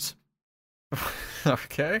days.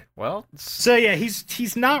 Okay, well... So yeah,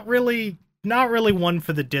 he's not really one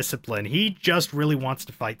for the discipline. He just really wants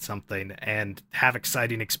to fight something and have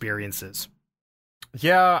exciting experiences.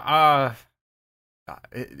 Yeah,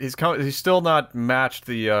 he's still not matched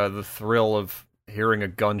the thrill of hearing a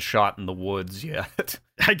gunshot in the woods yet.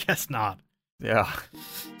 I guess not. Yeah.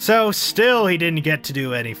 So still he didn't get to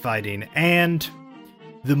do any fighting, and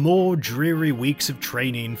the more dreary weeks of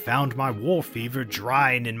training found my war fever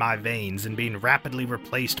drying in my veins and being rapidly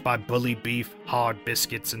replaced by bully beef, hard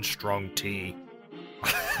biscuits, and strong tea.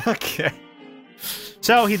 Okay.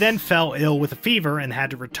 So he then fell ill with a fever and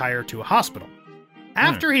had to retire to a hospital.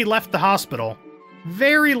 After he left the hospital,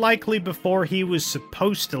 very likely before he was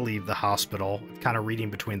supposed to leave the hospital, kind of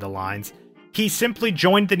reading between the lines, he simply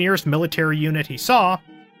joined the nearest military unit he saw,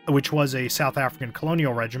 which was a South African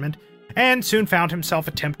colonial regiment, and soon found himself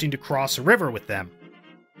attempting to cross a river with them.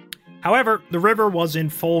 However, the river was in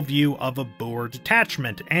full view of a Boer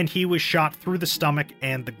detachment, and he was shot through the stomach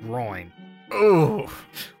and the groin. Ooh.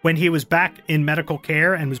 When he was back in medical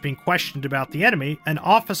care and was being questioned about the enemy, an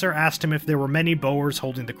officer asked him if there were many Boers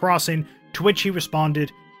holding the crossing, to which he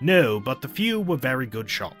responded, "No, but the few were very good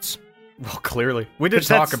shots." Well, clearly. We did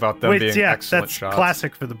talk about them being excellent that's shots.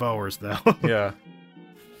 Classic for the Boers, though. Yeah.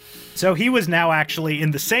 So he was now actually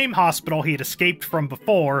in the same hospital he had escaped from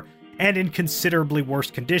before, and in considerably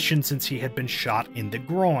worse condition since he had been shot in the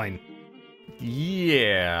groin.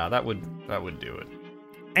 Yeah, that would do it.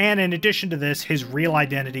 And in addition to this, his real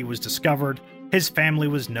identity was discovered, his family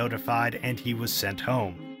was notified, and he was sent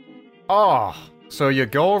home. Oh, so you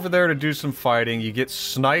go over there to do some fighting, you get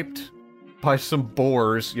sniped by some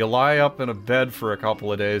Boers, you lie up in a bed for a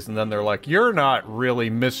couple of days, and then they're like, "You're not really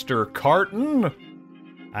Mr. Carton."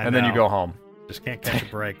 And then you go home. Just can't catch a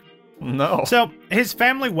break. No. So his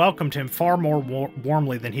family welcomed him far more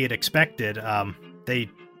warmly than he had expected.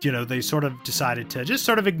 They sort of decided to just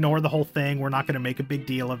sort of ignore the whole thing. We're not going to make a big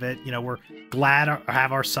deal of it. We're glad to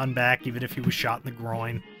have our son back, even if he was shot in the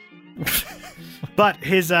groin. But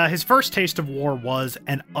his first taste of war was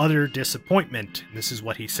an utter disappointment. This is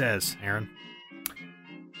what he says, Aaron.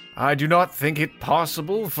 "I do not think it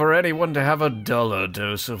possible for anyone to have a duller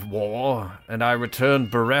dose of war, and I return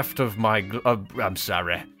bereft of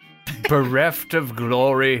bereft of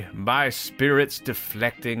glory, my spirits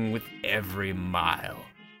deflecting with every mile."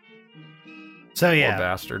 So yeah, Poor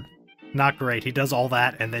bastard. Not great. He does all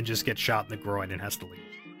that and then just gets shot in the groin and has to leave.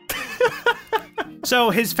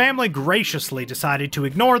 So his family graciously decided to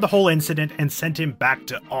ignore the whole incident and sent him back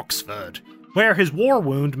to Oxford, where his war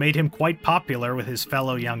wound made him quite popular with his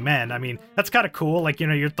fellow young men. I mean, that's kind of cool. Like,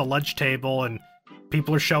 you're at the lunch table and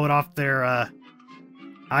people are showing off their,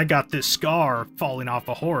 I got this scar falling off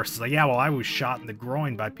a horse. It's like, yeah, well, I was shot in the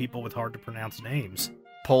groin by people with hard to pronounce names.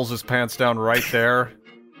 Pulls his pants down right there.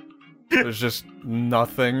 There's just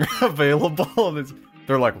nothing available.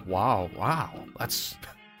 They're like, wow, that's...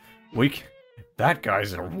 That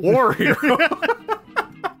guy's a warrior.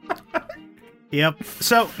 Yep.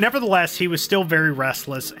 So, nevertheless, he was still very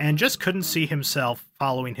restless and just couldn't see himself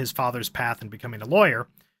following his father's path and becoming a lawyer.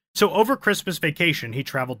 So, over Christmas vacation, he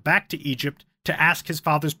traveled back to Egypt to ask his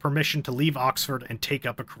father's permission to leave Oxford and take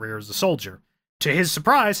up a career as a soldier. To his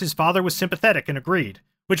surprise, his father was sympathetic and agreed,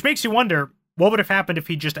 which makes you wonder, what would have happened if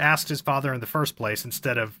he just asked his father in the first place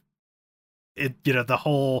instead of, the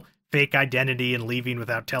whole fake identity and leaving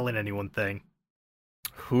without telling anyone thing?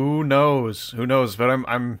 Who knows? But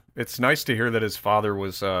it's nice to hear that his father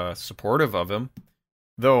was supportive of him.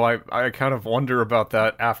 Though I kind of wonder about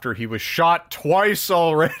that after he was shot twice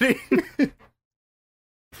already.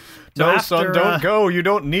 No, son, don't go. You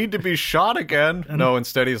don't need to be shot again. No,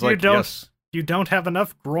 instead he's like, yes. You don't have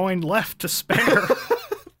enough groin left to spare.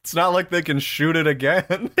 It's not like they can shoot it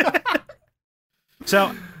again.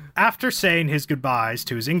 So, after saying his goodbyes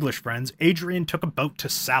to his English friends, Adrian took a boat to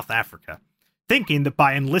South Africa, thinking that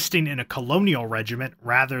by enlisting in a colonial regiment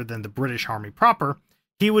rather than the British Army proper,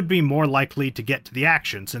 he would be more likely to get to the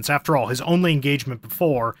action, since after all, his only engagement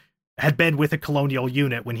before had been with a colonial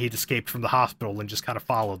unit when he'd escaped from the hospital and just kind of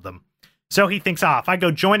followed them. So he thinks, if I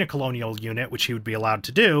go join a colonial unit, which he would be allowed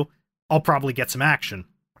to do, I'll probably get some action.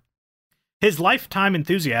 His lifetime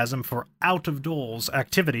enthusiasm for out-of-doors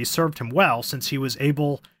activities served him well, since he was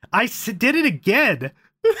able... did it again!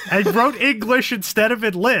 I wrote English instead of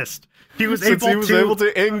enlist. He was able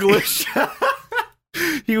to English.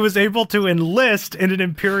 He was able to enlist in an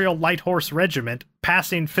Imperial Light Horse Regiment,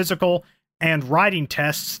 passing physical and riding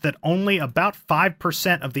tests that only about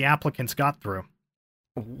 5% of the applicants got through.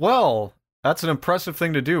 Well, that's an impressive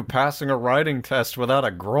thing to do, passing a riding test without a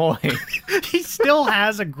groin. He still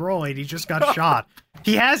has a groin. He just got shot.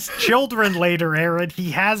 He has children later, Aaron. He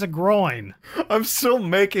has a groin. I'm still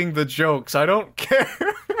making the jokes. I don't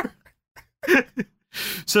care.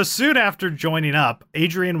 So soon after joining up,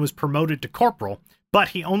 Adrian was promoted to corporal, but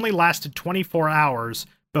he only lasted 24 hours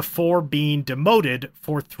before being demoted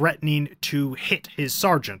for threatening to hit his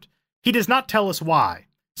sergeant. He does not tell us why,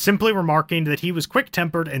 simply remarking that he was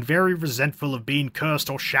quick-tempered and very resentful of being cursed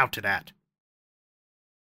or shouted at.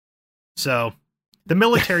 So, the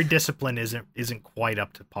military discipline isn't quite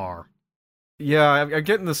up to par. Yeah, I'm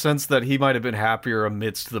getting the sense that he might have been happier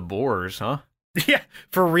amidst the Boers, huh? Yeah,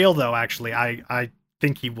 for real though, actually. I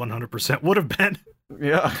think he 100% would have been.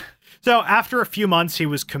 Yeah. So, after a few months, he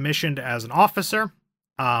was commissioned as an officer.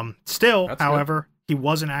 Still, That's however, he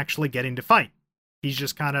wasn't actually getting to fight. He's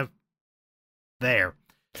just kind of there.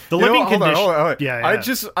 The living condition. Hold on. Yeah.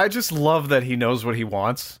 I just love that he knows what he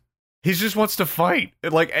wants. He just wants to fight.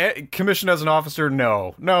 Like, commissioned as an officer,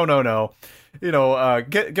 no. You know,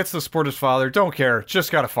 gets to support his father, don't care,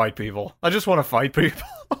 just gotta fight people. I just want to fight people.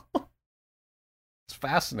 It's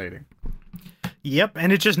fascinating. Yep,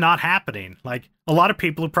 and it's just not happening. Like, a lot of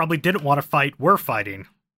people who probably didn't want to fight were fighting.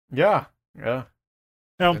 Yeah.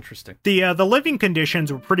 Now, interesting. The living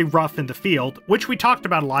conditions were pretty rough in the field, which we talked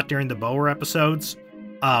about a lot during the Boer episodes.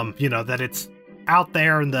 You know, that it's out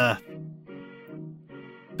there in the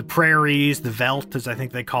prairies, the veldt, as I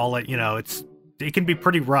think they call it. You know, it can be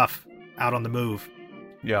pretty rough out on the move.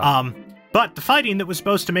 Yeah. But the fighting that was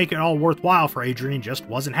supposed to make it all worthwhile for Adrian just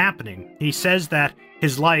wasn't happening. He says that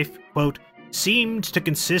his life, quote, seemed to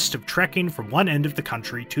consist of trekking from one end of the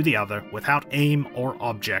country to the other without aim or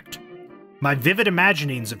object. My vivid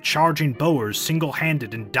imaginings of charging Boers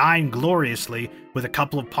single-handed and dying gloriously with a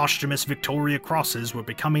couple of posthumous Victoria Crosses were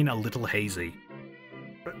becoming a little hazy.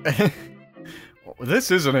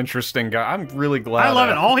 This is an interesting guy. I'm really glad. I love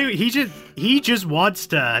it. All he just wants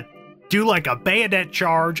to do like a bayonet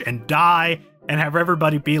charge and die and have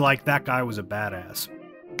everybody be like, that guy was a badass.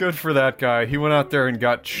 Good for that guy. He went out there and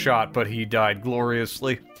got shot, but he died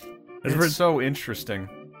gloriously. It's so interesting.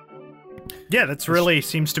 Yeah, that's really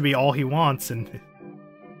seems to be all he wants, and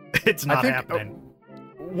it's not happening.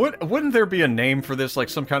 Wouldn't there be a name for this, like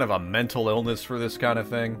some kind of a mental illness for this kind of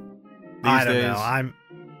thing? I don't know.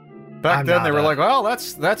 Back then they were like, well,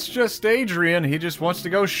 that's just Adrian. He just wants to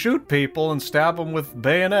go shoot people and stab them with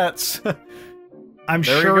bayonets. I'm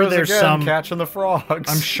sure there's some catching the frogs.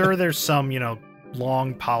 I'm sure there's some,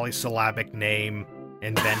 long polysyllabic name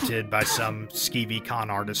invented by some skeevy con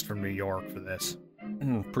artist from New York for this.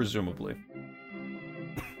 Presumably.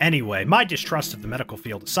 Anyway, my distrust of the medical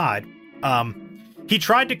field aside, he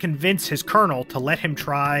tried to convince his colonel to let him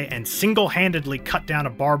try and single-handedly cut down a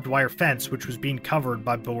barbed wire fence which was being covered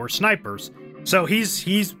by Boer snipers. So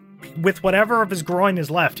he's with whatever of his groin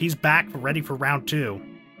is left, he's back ready for round 2.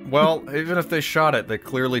 Well, even if they shot it, they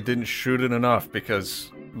clearly didn't shoot it enough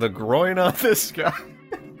because the groin on this guy...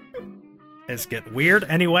 It's getting weird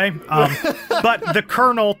anyway. But the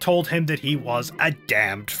colonel told him that he was a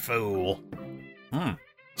damned fool.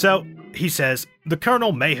 So, he says, the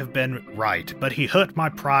colonel may have been right, but he hurt my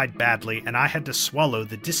pride badly, and I had to swallow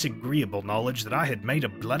the disagreeable knowledge that I had made a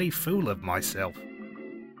bloody fool of myself.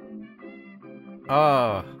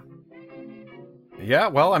 Yeah,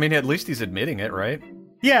 well, I mean, at least he's admitting it, right?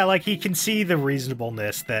 Yeah, like, he can see the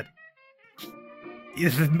reasonableness that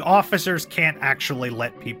officers can't actually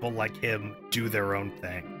let people like him do their own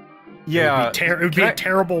thing. Yeah. It would be a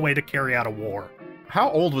terrible way to carry out a war. How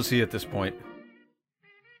old was he at this point?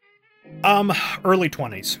 Early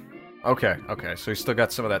 20s. Okay, so he's still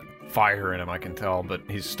got some of that fire in him, I can tell, but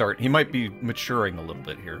he might be maturing a little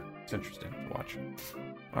bit here. It's interesting to watch.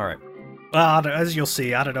 All right. As you'll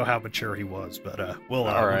see, I don't know how mature he was, but we'll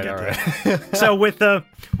get there. So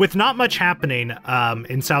with not much happening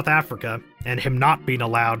in South Africa and him not being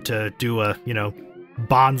allowed to do a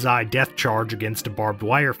bonsai death charge against a barbed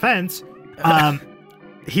wire fence,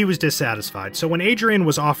 he was dissatisfied. So when Adrian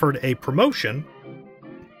was offered a promotion,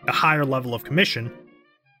 a higher level of commission,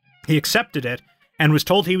 he accepted it and was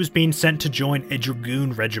told he was being sent to join a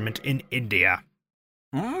dragoon regiment in India.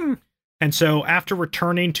 And so after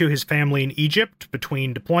returning to his family in Egypt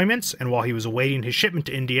between deployments and while he was awaiting his shipment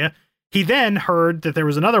to India, he then heard that there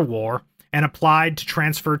was another war and applied to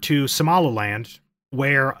transfer to Somaliland,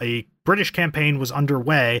 where a British campaign was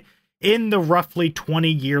underway in the roughly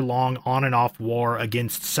 20-year-long on-and-off war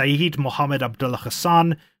against Sayyid Muhammad Abdullah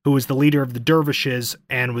Hassan, who was the leader of the Dervishes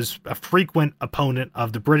and was a frequent opponent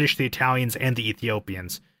of the British, the Italians, and the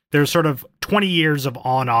Ethiopians. There's sort of 20 years of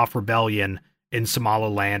on-off rebellion in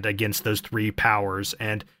Somaliland against those three powers,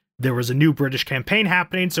 and there was a new British campaign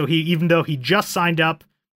happening, so even though he just signed up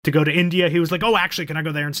to go to India, he was like, oh, actually, can I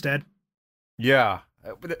go there instead? Yeah.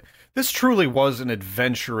 This truly was an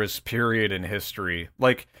adventurous period in history.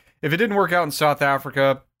 Like, if it didn't work out in South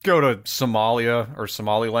Africa, go to Somalia or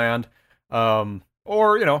Somaliland, or,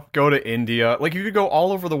 go to India. Like, you could go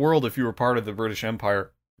all over the world if you were part of the British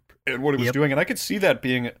Empire and what it was doing, and I could see that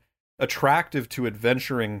being attractive to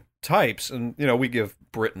adventuring types. And we give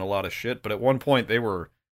Britain a lot of shit, but at one point they were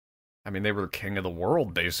king of the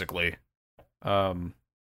world, basically,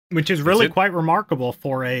 which is really quite remarkable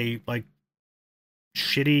for a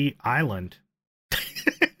shitty island.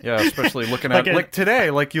 Yeah, especially looking at like today,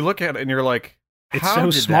 like you look at it and you're like, it's how so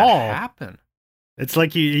did small that happen? It's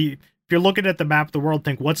like if you're looking at the map of the world,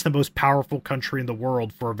 think what's the most powerful country in the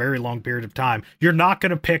world for a very long period of time. You're not going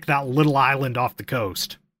to pick that little island off the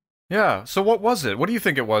coast. Yeah, so what was it? What do you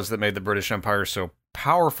think it was that made the British Empire so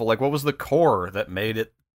powerful? Like, what was the core that made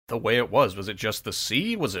it the way it was? Was it just the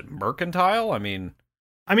sea? Was it mercantile? I mean,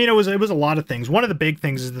 it was a lot of things. One of the big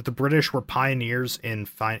things is that the British were pioneers in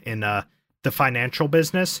the financial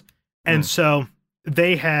business, and so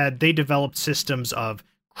they developed systems of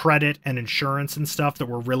credit and insurance and stuff that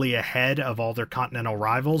were really ahead of all their continental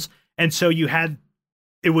rivals. And so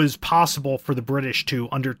it was possible for the British to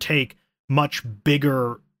undertake much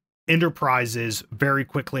bigger enterprises very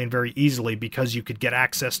quickly and very easily because you could get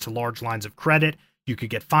access to large lines of credit, you could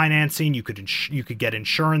get financing, you could get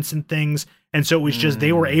insurance and things. And so it was just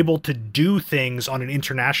they were able to do things on an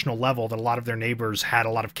international level that a lot of their neighbors had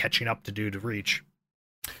a lot of catching up to do to reach.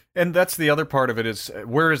 And that's the other part of it is,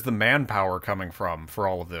 where is the manpower coming from for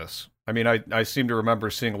all of this? I mean, I seem to remember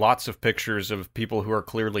seeing lots of pictures of people who are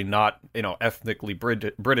clearly not, ethnically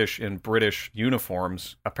British in British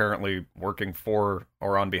uniforms, apparently working for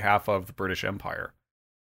or on behalf of the British Empire.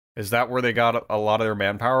 Is that where they got a lot of their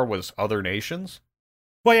manpower, was other nations?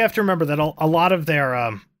 Well, you have to remember that a lot of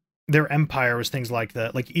their empire was things like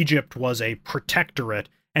Egypt was a protectorate,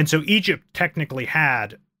 and so Egypt technically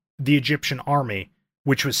had the Egyptian army,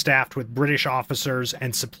 which was staffed with British officers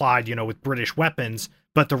and supplied, with British weapons,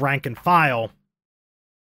 but the rank and file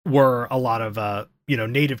were a lot of,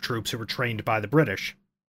 native troops who were trained by the British.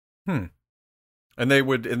 And they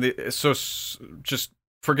would, so just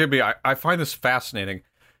forgive me, I find this fascinating.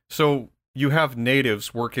 So you have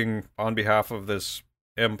natives working on behalf of this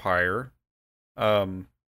empire,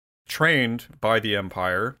 trained by the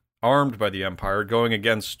empire, armed by the empire, going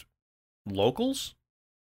against locals?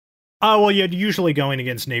 Oh, well, you're usually going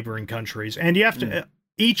against neighboring countries, and you have to,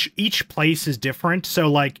 each place is different.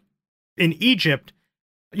 So, like, in Egypt,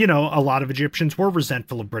 a lot of Egyptians were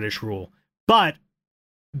resentful of British rule, but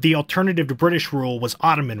the alternative to British rule was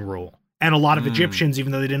Ottoman rule. And a lot of Egyptians,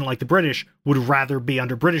 even though they didn't like the British, would rather be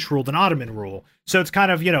under British rule than Ottoman rule. So it's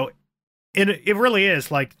kind of, it really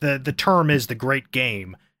is like the term is the great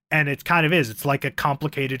game. And it kind of is. It's like a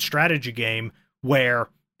complicated strategy game where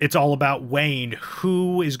it's all about weighing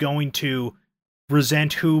who is going to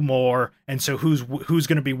resent who more, and so who's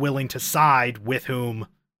going to be willing to side with whom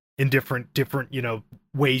in different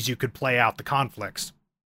ways you could play out the conflicts.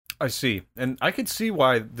 I see. And I could see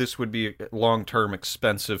why this would be long-term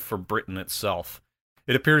expensive for Britain itself.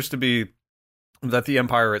 It appears to be that the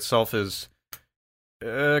empire itself is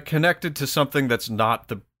connected to something that's not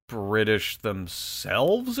the British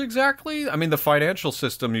themselves exactly. I mean, the financial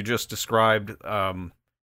system you just described,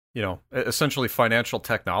 essentially financial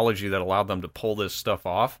technology that allowed them to pull this stuff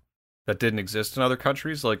off that didn't exist in other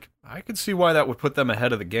countries. Like, I could see why that would put them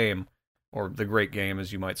ahead of the game, or the great game,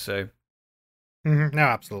 as you might say. No,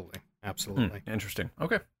 absolutely. Absolutely. Interesting.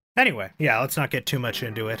 Okay. Anyway, yeah, let's not get too much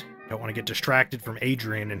into it. Don't want to get distracted from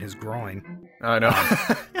Adrian and his groin. I know.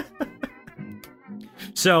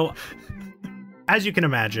 So, as you can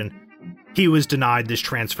imagine, he was denied this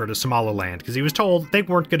transfer to Somaliland because he was told they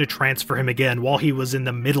weren't going to transfer him again while he was in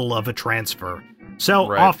the middle of a transfer. So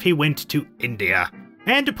Right. off he went to India.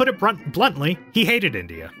 And to put it bluntly, he hated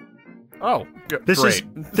India. Oh, This great.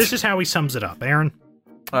 is how he sums it up, Aaron.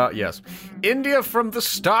 Yes. India from the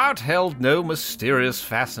start held no mysterious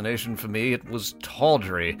fascination for me. It was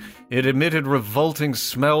tawdry. It emitted revolting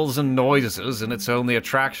smells and noises, and its only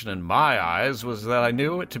attraction in my eyes was that I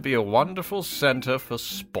knew it to be a wonderful center for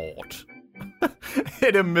sport.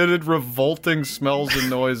 It emitted revolting smells and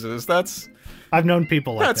noises. I've known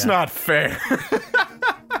people like That's that. not fair.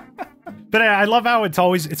 But I love how it's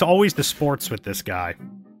always the sports with this guy.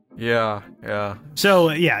 Yeah.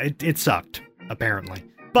 So yeah, it sucked, apparently.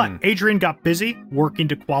 But Adrian got busy working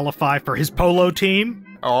to qualify for his polo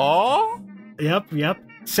team. Oh? Yep.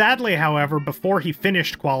 Sadly, however, before he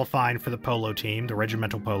finished qualifying for the polo team, the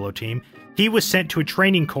regimental polo team, he was sent to a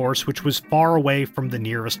training course which was far away from the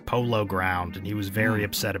nearest polo ground, and he was very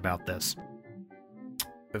upset about this.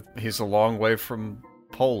 He's a long way from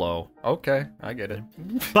polo. Okay, I get it.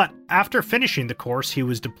 But after finishing the course, he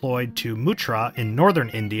was deployed to Mutra in northern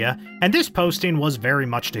India, and this posting was very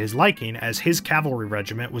much to his liking, as his cavalry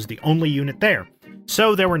regiment was the only unit there.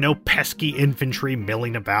 So there were no pesky infantry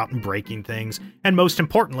milling about and breaking things, and most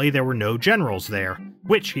importantly, there were no generals there,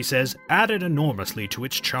 which, he says, added enormously to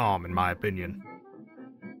its charm, in my opinion.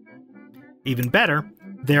 Even better,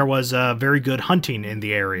 there was very good hunting in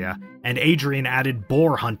the area, and Adrian added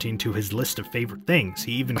boar hunting to his list of favorite things.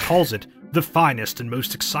 He even calls it the finest and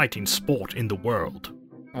most exciting sport in the world.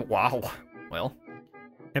 Wow. Well,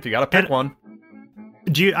 if you gotta pick one.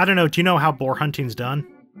 Do you know how boar hunting's done?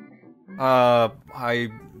 I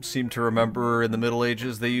seem to remember in the Middle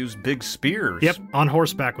Ages they used big spears. Yep, on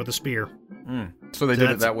horseback with a spear. So they So did it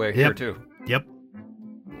that's- that way here yep. too. Yep,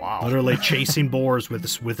 Wow. literally chasing boars with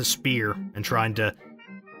a spear and trying to.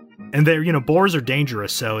 And they're, boars are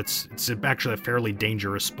dangerous, so it's actually a fairly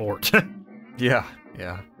dangerous sport. Yeah.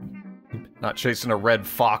 Not chasing a red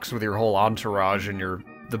fox with your whole entourage in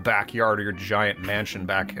the backyard of your giant mansion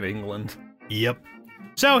back in England. Yep.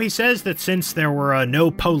 So he says that since there were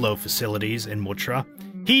no polo facilities in Mutra,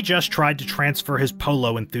 he just tried to transfer his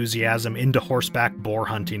polo enthusiasm into horseback boar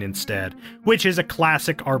hunting instead, which is a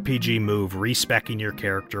classic RPG move, respecking your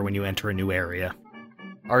character when you enter a new area.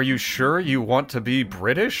 Are you sure you want to be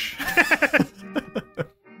British?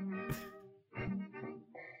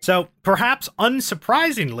 So, perhaps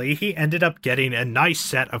unsurprisingly, he ended up getting a nice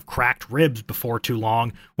set of cracked ribs before too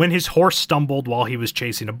long when his horse stumbled while he was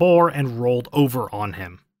chasing a boar and rolled over on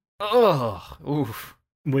him. Ugh. Oof.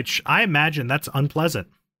 Which I imagine that's unpleasant.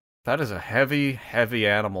 That is a heavy, heavy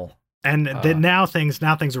animal. And then now things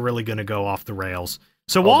are really going to go off the rails.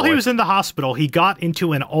 So while he boy. was in the hospital, he got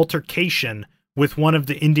into an altercation with one of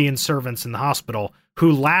the Indian servants in the hospital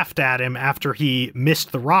who laughed at him after he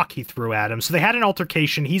missed the rock he threw at him. So they had an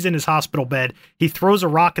altercation. He's in his hospital bed. He throws a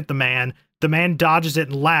rock at the man. The man dodges it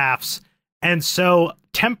and laughs. And so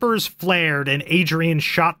tempers flared and Adrian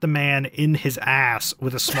shot the man in his ass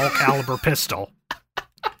with a small caliber pistol.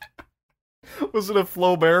 Was it a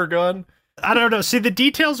Flaubert gun? I don't know. See, the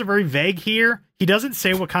details are very vague here. He doesn't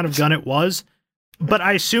say what kind of gun it was, but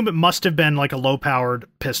I assume it must have been like a low-powered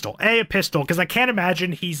pistol. A pistol, because I can't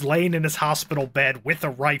imagine he's laying in his hospital bed with a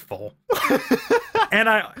rifle. and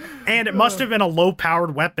it must have been a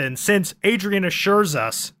low-powered weapon, since Adrian assures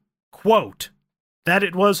us, quote, that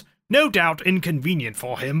it was no doubt inconvenient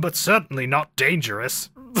for him, but certainly not dangerous.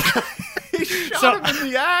 He shot him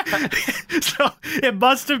in the ass. So it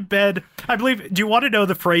must have been, I believe, do you want to know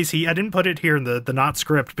the phrase I didn't put it here in the not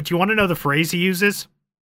script, but do you want to know the phrase he uses?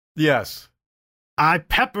 Yes. I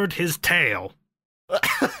peppered his tail.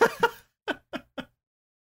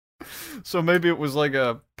 So maybe it was like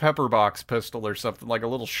a pepper box pistol or something, like a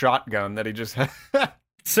little shotgun that he just had.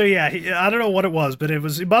 So yeah, I don't know what it was, but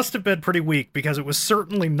it must have been pretty weak because it was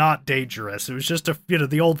certainly not dangerous. It was just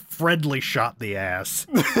the old friendly shot in the ass.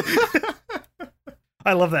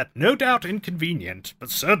 I love that. No doubt inconvenient, but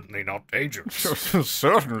certainly not dangerous.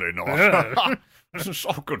 Certainly not. This is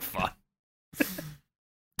all good fun.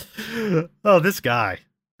 Oh, this guy.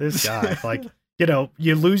 Like,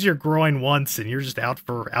 you lose your groin once and you're just out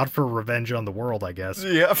for revenge on the world, I guess.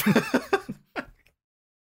 Yep.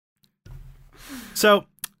 So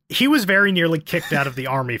he was very nearly kicked out of the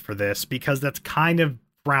army for this because that's kind of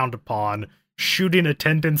frowned upon. Shooting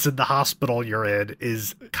attendants in the hospital you're in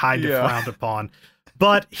is kind of frowned upon.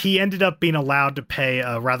 But he ended up being allowed to pay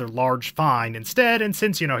a rather large fine instead, and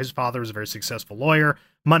since, his father is a very successful lawyer,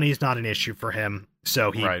 money is not an issue for him,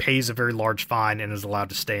 so he pays a very large fine and is allowed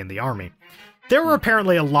to stay in the army. There were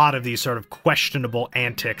apparently a lot of these sort of questionable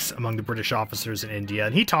antics among the British officers in India,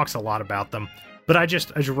 and he talks a lot about them, but I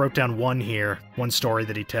just wrote down one story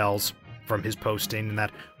that he tells from his posting, and that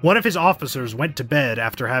one of his officers went to bed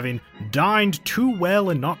after having dined too well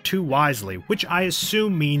and not too wisely, which I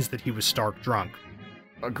assume means that he was stark drunk.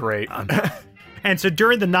 Great. And so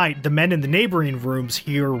during the night, the men in the neighboring rooms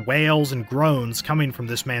hear wails and groans coming from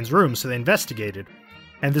this man's room, so they investigated.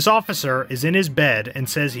 And this officer is in his bed and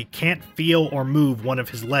says he can't feel or move one of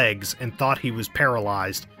his legs and thought he was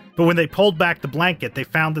paralyzed. But when they pulled back the blanket, they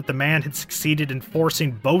found that the man had succeeded in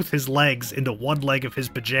forcing both his legs into one leg of his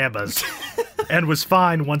pajamas and was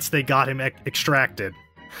fine once they got him extracted.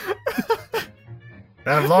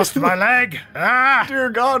 I've lost my leg. Ah! Dear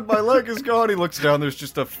God, my leg is gone. He looks down, there's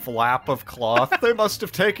just a flap of cloth. They must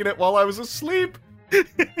have taken it while I was asleep.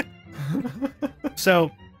 So,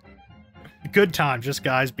 good time, just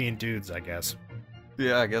guys being dudes, I guess.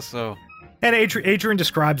 Yeah, I guess so. And Adrian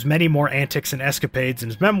describes many more antics and escapades in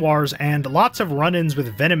his memoirs, and lots of run-ins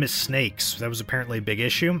with venomous snakes. That was apparently a big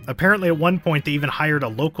issue. Apparently, at one point, they even hired a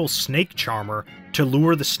local snake charmer to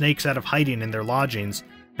lure the snakes out of hiding in their lodgings.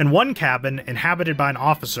 And one cabin, inhabited by an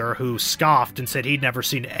officer who scoffed and said he'd never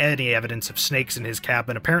seen any evidence of snakes in his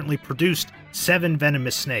cabin, apparently produced 7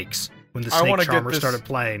 venomous snakes when the snake charmer started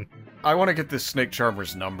playing. I want to get this snake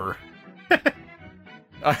charmer's number.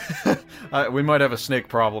 We might have a snake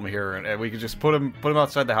problem here, and we could just put him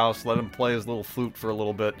outside the house, let him play his little flute for a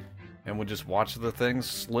little bit, and we'll just watch the things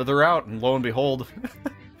slither out, and lo and behold...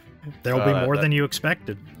 There'll be more than you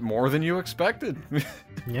expected. More than you expected.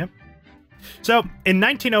 Yep. So, in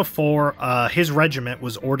 1904, his regiment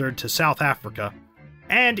was ordered to South Africa,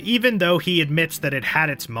 and even though he admits that it had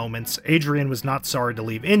its moments, Adrian was not sorry to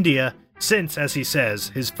leave India, since, as he says,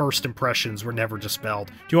 his first impressions were never dispelled.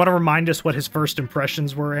 Do you want to remind us what his first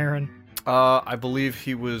impressions were, Aaron? I believe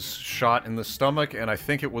he was shot in the stomach, and I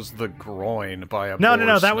think it was the groin by a No,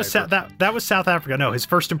 that sniper. was that was South Africa. No, his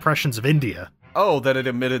first impressions of India. Oh, that it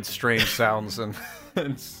emitted strange sounds and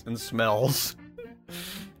smells.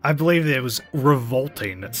 I believe it was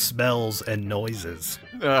revolting smells and noises.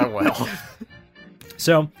 Well.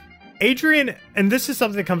 So, Adrian, and this is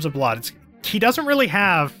something that comes up a lot, he doesn't really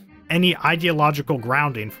have any ideological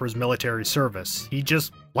grounding for his military service. He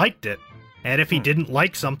just liked it. And if he didn't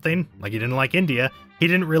like something, like he didn't like India, he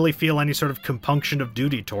didn't really feel any sort of compunction of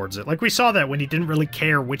duty towards it. Like we saw that when he didn't really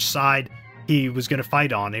care which side he was going to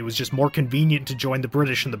fight on. It was just more convenient to join the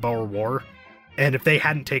British in the Boer War. And if they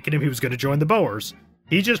hadn't taken him, he was going to join the Boers.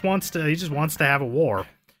 He just wants to have a war.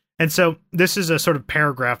 And so this is a sort of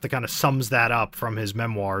paragraph that kind of sums that up from his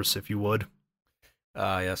memoirs, if you would.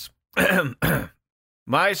 Yes.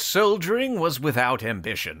 My soldiering was without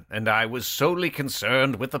ambition, and I was solely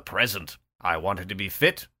concerned with the present. I wanted to be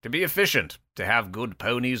fit, to be efficient, to have good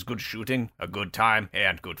ponies, good shooting, a good time,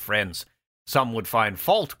 and good friends. Some would find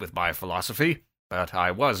fault with my philosophy, but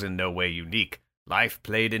I was in no way unique. Life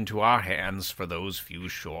played into our hands for those few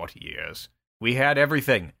short years. We had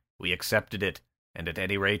everything. We accepted it, and at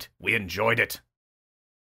any rate, we enjoyed it.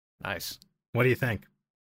 Nice. What do you think?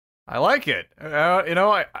 I like it.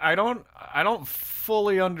 I don't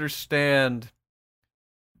fully understand.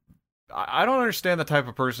 I don't understand the type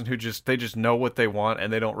of person who they just know what they want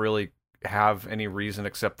and they don't really have any reason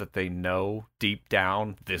except that they know deep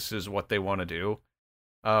down this is what they want to do.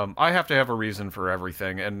 I have to have a reason for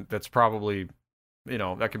everything, and that's probably,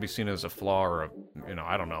 that could be seen as a flaw or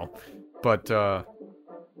I don't know. But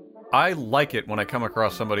I like it when I come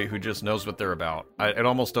across somebody who just knows what they're about. It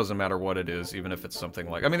almost doesn't matter what it is, even if it's something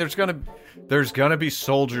like... I mean, there's gonna be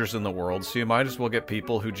soldiers in the world, so you might as well get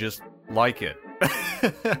people who just like it.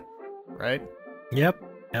 Right? Yep.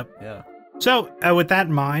 Yeah. So, with that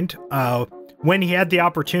in mind, when he had the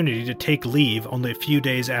opportunity to take leave only a few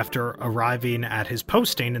days after arriving at his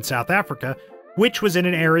posting in South Africa, which was in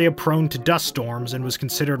an area prone to dust storms and was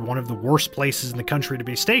considered one of the worst places in the country to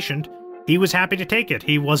be stationed, he was happy to take it.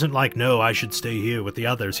 He wasn't like, no, I should stay here with the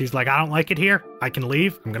others. He's like, I don't like it here. I can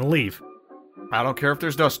leave. I'm going to leave. I don't care if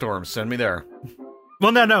there's dust storms. Send me there.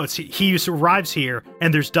 Well, no. He arrives here,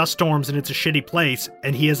 and there's dust storms, and it's a shitty place,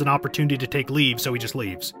 and he has an opportunity to take leave, so he just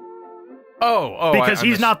leaves. Oh. Because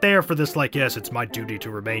he's not there for this, like, yes, it's my duty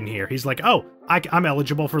to remain here. He's like, oh, I'm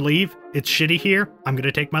eligible for leave. It's shitty here. I'm going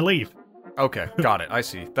to take my leave. Okay, got it. I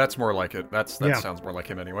see. That's more like it. That sounds more like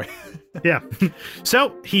him anyway. Yeah.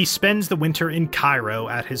 So he spends the winter in Cairo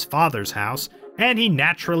at his father's house, and he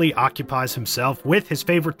naturally occupies himself with his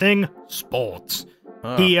favorite thing, sports.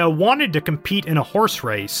 He wanted to compete in a horse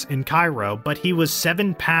race in Cairo, but he was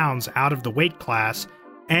 7 pounds out of the weight class,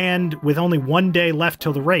 and with only 1 day left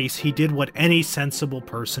till the race, he did what any sensible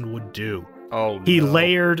person would do. He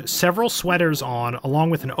layered several sweaters on, along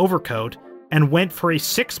with an overcoat, and went for a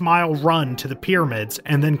 6-mile run to the pyramids,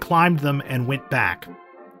 and then climbed them and went back.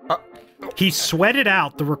 He sweated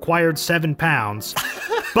out the required 7 pounds,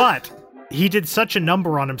 but he did such a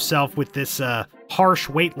number on himself with this harsh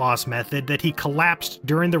weight loss method that he collapsed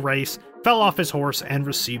during the race, fell off his horse, and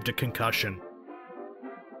received a concussion.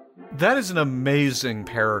 That is an amazing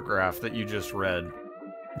paragraph that you just read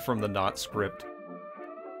from the not script.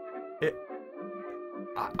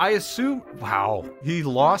 I assume, wow, he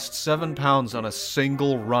lost 7 pounds on a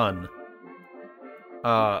single run.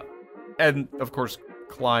 And, of course,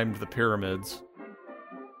 climbed the pyramids.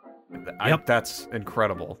 Yep. That's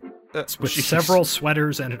incredible. With several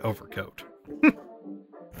sweaters and an overcoat.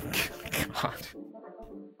 God.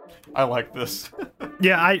 I like this.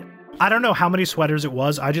 Yeah, I don't know how many sweaters it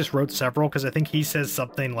was. I just wrote several because I think he says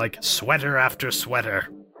something like sweater after sweater.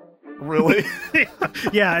 Really?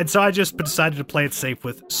 Yeah, and so I just decided to play it safe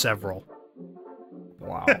with several.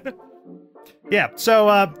 Wow. Yeah,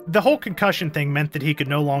 so the whole concussion thing meant that he could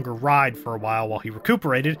no longer ride for a while he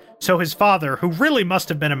recuperated, so his father, who really must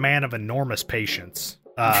have been a man of enormous patience,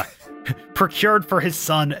 procured for his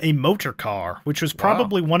son a motor car, which was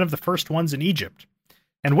probably one of the first ones in Egypt.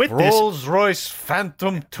 And with Rolls-Royce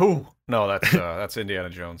Phantom 2. No, that's Indiana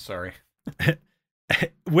Jones, sorry.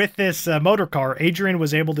 With this motor car, Adrian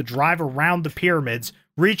was able to drive around the pyramids,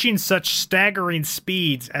 reaching such staggering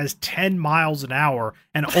speeds as 10 miles an hour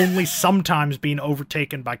and only sometimes being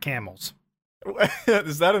overtaken by camels.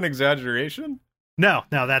 Is that an exaggeration? No,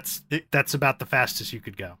 that's about the fastest you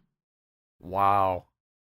could go. Wow.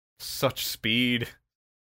 Such speed.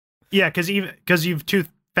 Yeah, because you've two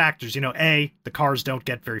factors. A, the cars don't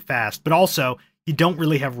get very fast, but also, you don't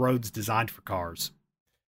really have roads designed for cars.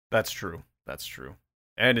 That's true.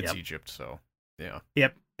 And it's Egypt, so, yeah.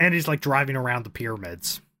 Yep, and he's like driving around the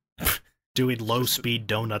pyramids, doing low-speed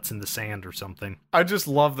donuts in the sand or something. I just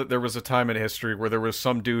love that there was a time in history where there was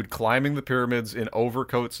some dude climbing the pyramids in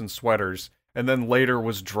overcoats and sweaters, and then later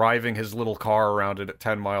was driving his little car around it at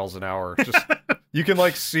 10 miles an hour. Just, you can,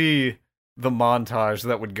 like, see the montage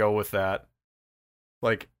that would go with that.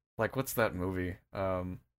 Like what's that movie?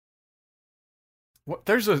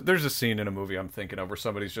 There's a scene in a movie I'm thinking of where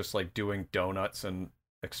somebody's just, like, doing donuts and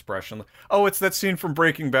expression. Oh, it's that scene from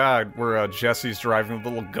Breaking Bad where Jesse's driving a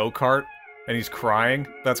little go-kart and he's crying.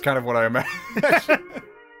 That's kind of what I imagine.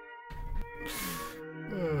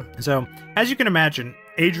 So, as you can imagine,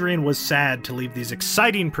 Adrian was sad to leave these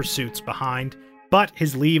exciting pursuits behind, but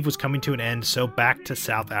his leave was coming to an end, so back to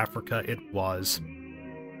South Africa it was.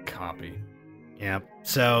 Copy. Yeah.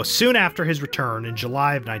 So, soon after his return, in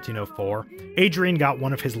July of 1904, Adrian got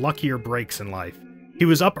one of his luckier breaks in life. He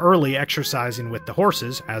was up early exercising with the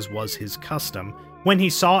horses, as was his custom, when he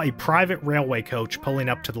saw a private railway coach pulling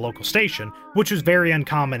up to the local station, which was very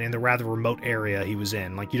uncommon in the rather remote area he was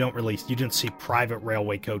in. Like, you didn't see private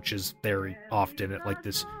railway coaches very often at, like,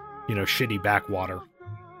 this, shitty backwater.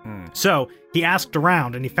 So, he asked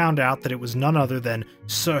around, and he found out that it was none other than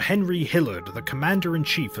Sir Henry Hillard, the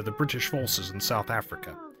Commander-in-Chief of the British forces in South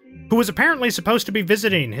Africa, who was apparently supposed to be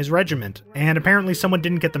visiting his regiment, and apparently someone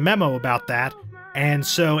didn't get the memo about that, and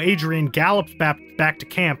so Adrian galloped back to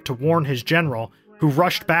camp to warn his general, who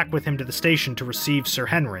rushed back with him to the station to receive Sir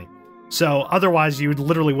Henry. So, otherwise you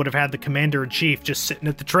literally would have had the Commander-in-Chief just sitting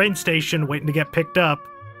at the train station waiting to get picked up.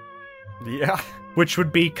 Yeah. Which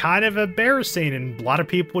would be kind of embarrassing, and a lot of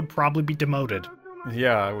people would probably be demoted.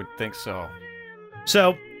 Yeah, I would think so.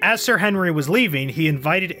 So, as Sir Henry was leaving, he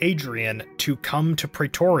invited Adrian to come to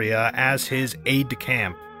Pretoria as his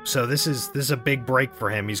aide-de-camp. So this is a big break for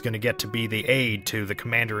him. He's going to get to be the aide to the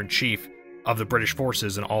Commander-in-Chief of the British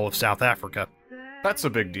forces in all of South Africa. That's a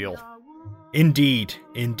big deal. Indeed.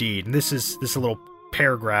 And this is a little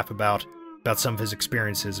paragraph about some of his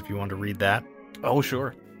experiences, if you want to read that. Oh,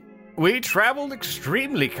 sure. We traveled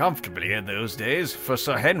extremely comfortably in those days, for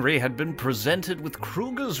Sir Henry had been presented with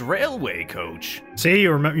Kruger's railway coach. See,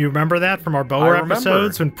 you remember that from our Boer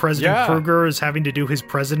episodes when President Kruger is having to do his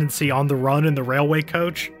presidency on the run in the railway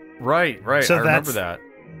coach? Right. So I remember that.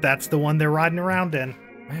 That's the one they're riding around in.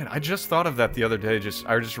 Man, I just thought of that the other day.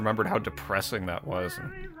 I just remembered how depressing that was.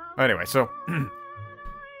 Anyway, so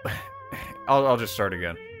I'll just start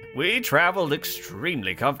again. We traveled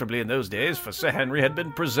extremely comfortably in those days, for Sir Henry had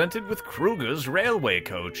been presented with Kruger's railway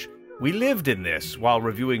coach. We lived in this while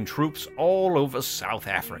reviewing troops all over South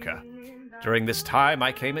Africa. During this time,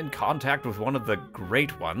 I came in contact with one of the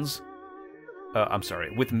great ones. I'm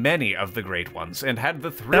sorry, with many of the great ones, and had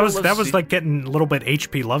the thrill That was like getting a little bit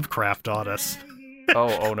H.P. Lovecraft on us.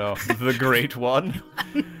 Oh no, the great one.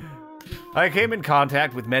 I came in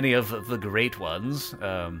contact with many of the great ones,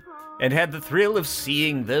 and had the thrill of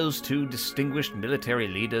seeing those two distinguished military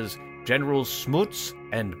leaders, Generals Smuts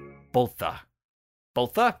and Botha.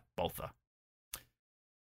 Botha?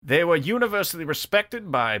 They were universally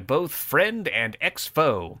respected by both friend and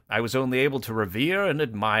ex-foe. I was only able to revere and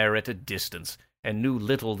admire at a distance, and knew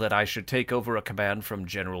little that I should take over a command from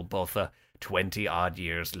General Botha 20-odd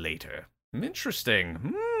years later.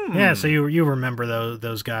 Interesting. Yeah, so you remember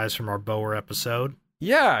those guys from our Boer episode?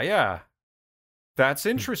 Yeah. That's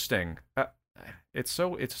interesting. It's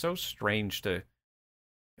so strange to,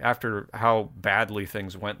 after how badly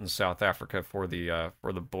things went in South Africa for the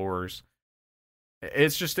Boers.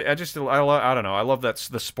 It's just I don't know. I love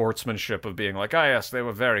the sportsmanship of being like, yes, they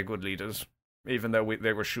were very good leaders, even though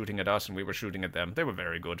they were shooting at us and we were shooting at them. They were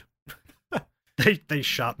very good. They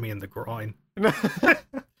shot me in the groin.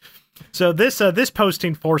 So this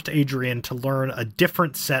posting forced Adrian to learn a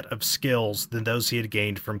different set of skills than those he had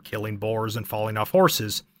gained from killing boars and falling off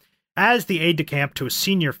horses. As the aide-de-camp to a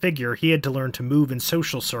senior figure, he had to learn to move in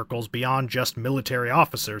social circles beyond just military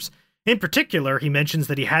officers. In particular, he mentions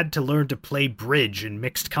that he had to learn to play bridge in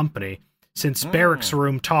mixed company, since barracks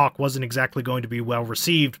room talk wasn't exactly going to be well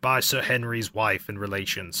received by Sir Henry's wife and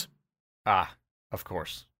relations. Of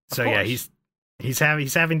course. Yeah, he's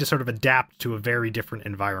having to sort of adapt to a very different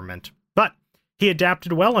environment. But he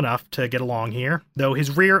adapted well enough to get along here, though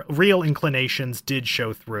his real inclinations did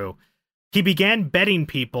show through. He began betting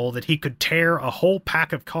people that he could tear a whole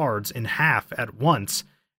pack of cards in half at once,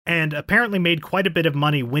 and apparently made quite a bit of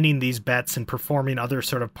money winning these bets and performing other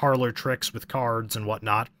sort of parlor tricks with cards and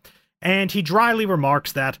whatnot. And he dryly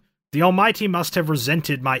remarks that the Almighty must have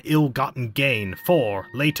resented my ill-gotten gain, for,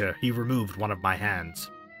 later, he removed one of my hands.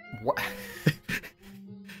 What?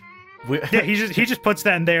 Yeah, he just puts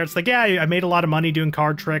that in there. It's like, yeah, I made a lot of money doing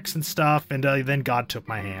card tricks and stuff, and then God took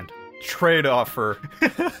my hand. Trade offer.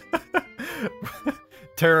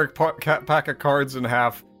 Tear a pack of cards in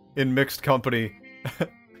half in mixed company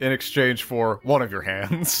in exchange for one of your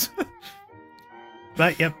hands.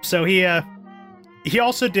 But yep, so he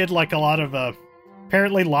also did like a lot of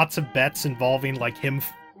apparently lots of bets involving like him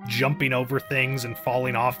jumping over things and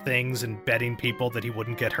falling off things and betting people that he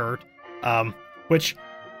wouldn't get hurt. Which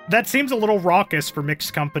that seems a little raucous for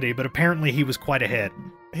mixed company, but apparently he was quite a hit.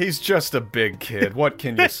 He's just a big kid. What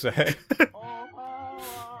can you say?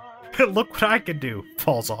 Look what I can do.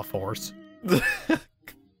 Falls off horse.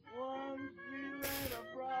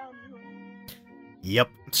 Yep.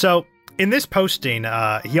 So, in this posting,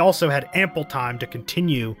 he also had ample time to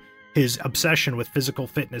continue his obsession with physical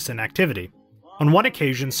fitness and activity. On one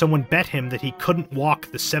occasion, someone bet him that he couldn't walk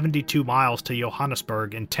the 72 miles to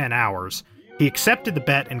Johannesburg in 10 hours. He accepted the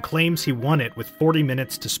bet and claims he won it with 40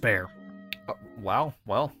 minutes to spare. Wow.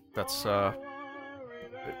 Well, that's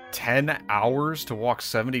 10 hours to walk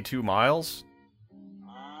 72 miles?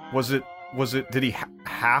 Did he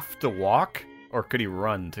have to walk, or could he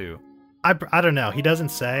run too? I don't know. He doesn't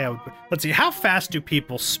say. Let's see. How fast do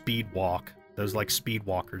people speed walk? Those like speed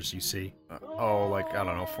walkers you see. Like, I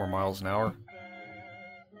don't know, 4 miles an hour?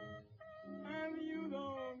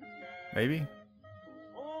 Maybe?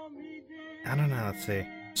 I don't know. Let's see.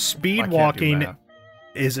 Speed walking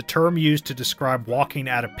is a term used to describe walking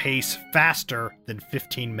at a pace faster than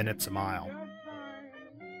 15 minutes a mile.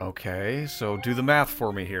 Okay, so do the math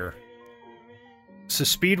for me here. So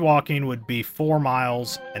speed walking would be 4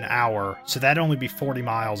 miles an hour, so that'd only be 40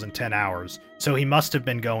 miles in 10 hours. So he must have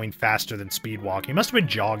been going faster than speed walking. He must have been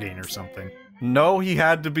jogging or something. No, he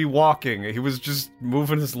had to be walking. He was just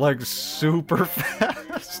moving his legs super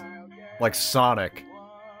fast. Like Sonic.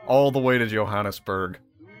 All the way to Johannesburg.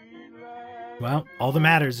 Well, all that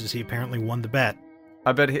matters is he apparently won the bet.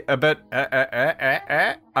 I bet.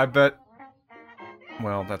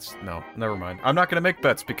 Well, no, never mind. I'm not going to make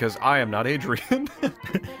bets because I am not Adrian.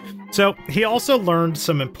 So, he also learned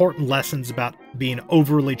some important lessons about being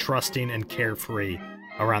overly trusting and carefree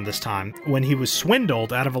around this time, when he was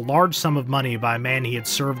swindled out of a large sum of money by a man he had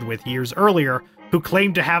served with years earlier, who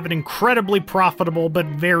claimed to have an incredibly profitable but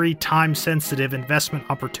very time-sensitive investment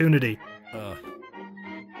opportunity.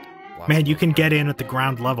 Man, you can get in at the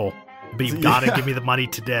ground level, but you've got to give me the money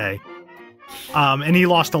today. And he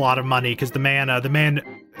lost a lot of money because the man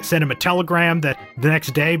sent him a telegram that the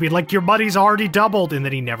next day be like, your money's already doubled, and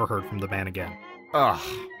then he never heard from the man again.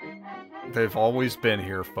 They've always been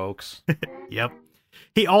here, folks. Yep.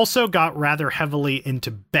 He also got rather heavily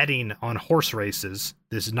into betting on horse races.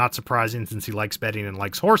 This is not surprising since he likes betting and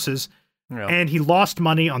likes horses. Yeah. and he lost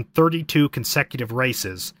money on 32 consecutive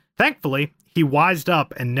races. Thankfully, he wised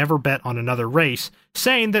up and never bet on another race,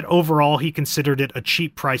 saying that overall he considered it a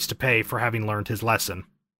cheap price to pay for having learned his lesson.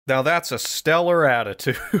 Now that's a stellar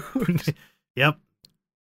attitude. Yep.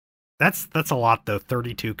 That's a lot, though,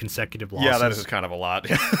 32 consecutive losses. Yeah, that is kind of a lot.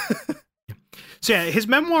 So yeah, his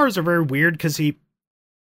memoirs are very weird because he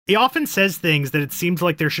often says things that it seems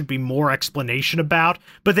like there should be more explanation about,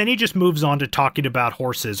 but then he just moves on to talking about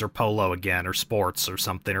horses or polo again, or sports or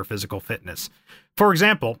something, or physical fitness. For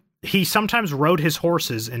example, he sometimes rode his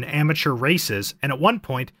horses in amateur races, and at one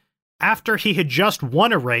point, after he had just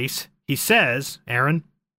won a race, he says, Aaron,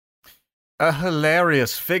 a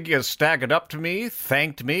hilarious figure staggered up to me,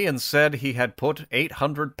 thanked me, and said he had put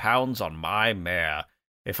 800 pounds on my mare.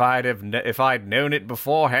 If I'd known it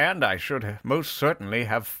beforehand, I should most certainly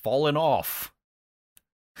have fallen off.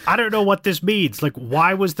 I don't know what this means. Like,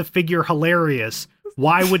 why was the figure hilarious?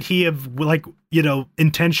 Why would he have, like,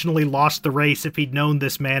 intentionally lost the race if he'd known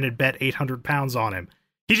this man had bet 800 pounds on him?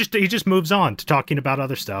 He just moves on to talking about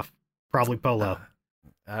other stuff, probably polo.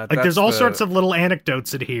 There's all sorts of little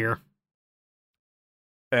anecdotes in here.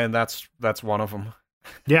 And that's one of them.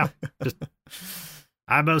 Yeah.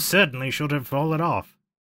 I most certainly should have fallen off.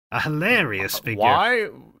 A hilarious figure. Why?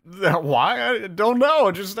 I don't know.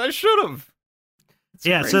 I should have.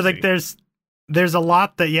 Yeah, crazy. So like there's a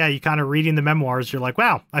lot that, you kind of reading the memoirs, you're like,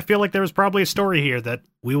 wow, I feel like there was probably a story here that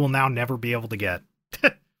we will now never be able to get.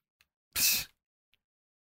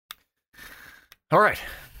 All right.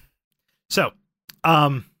 So,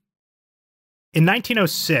 in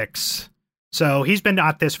 1906, so he's been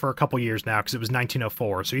at this for a couple years now because it was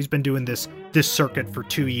 1904. So he's been doing this circuit for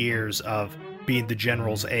 2 years of being the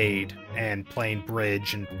general's aide and playing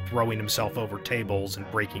bridge and throwing himself over tables and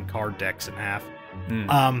breaking card decks in half.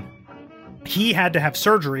 He had to have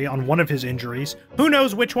surgery on one of his injuries. Who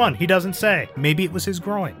knows which one? He doesn't say. Maybe it was his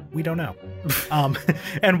groin. We don't know.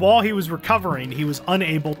 And while he was recovering, he was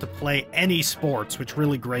unable to play any sports, which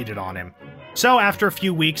really grated on him. So after a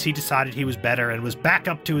few weeks, he decided he was better and was back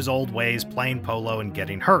up to his old ways, playing polo and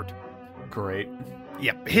getting hurt. Great.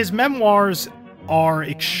 Yep. His memoirs are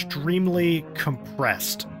extremely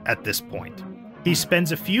compressed at this point. He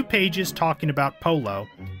spends a few pages talking about polo,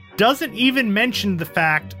 doesn't even mention the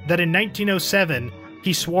fact that in 1907,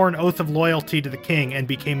 he swore an oath of loyalty to the king and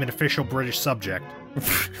became an official British subject.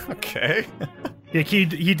 Okay.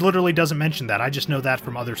 He literally doesn't mention that. I just know that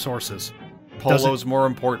from other sources. Polo's more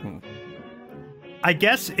important. I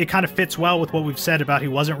guess it kind of fits well with what we've said about he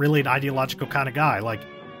wasn't really an ideological kind of guy. Like,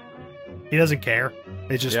 he doesn't care.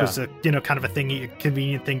 It just was a, kind of a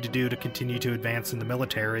convenient thing to do to continue to advance in the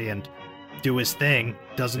military and do his thing.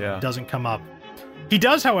 Doesn't come up. He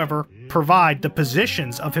does, however, provide the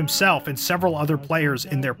positions of himself and several other players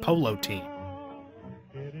in their polo team.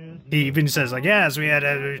 He even says, like, yes, we had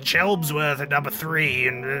Chelmsworth at number 3,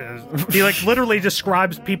 and he literally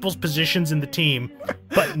describes people's positions in the team,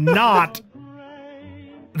 but not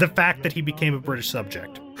the fact that he became a British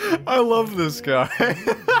subject. I love this guy.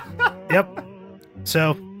 Yep.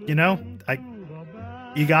 So, you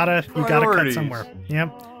gotta cut somewhere.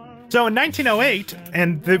 Yep. So in 1908,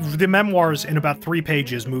 and the memoirs in about 3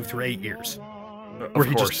 pages move through 8 years. Of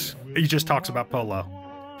course. He just talks about polo.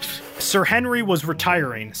 Sir Henry was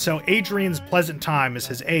retiring, so Adrian's pleasant time as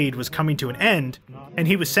his aide was coming to an end, and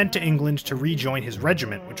he was sent to England to rejoin his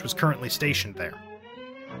regiment, which was currently stationed there.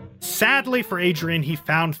 Sadly for Adrian, he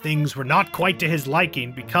found things were not quite to his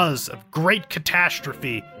liking because of great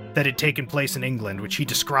catastrophe that had taken place in England, which he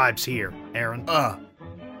describes here. Aaron?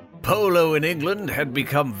 Polo in England had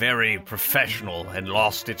become very professional and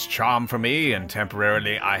lost its charm for me, and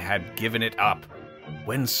temporarily I had given it up.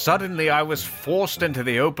 When suddenly I was forced into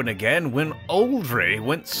the open again when Oldray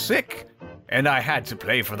went sick, and I had to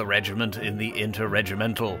play for the regiment in the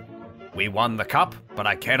interregimental. We won the cup, but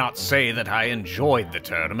I cannot say that I enjoyed the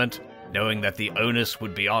tournament, knowing that the onus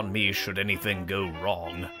would be on me should anything go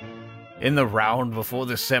wrong. In the round before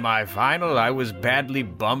the semi-final, I was badly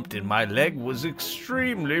bumped and my leg was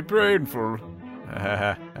extremely painful.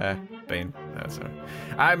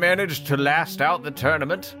 I managed to last out the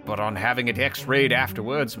tournament, but on having it x-rayed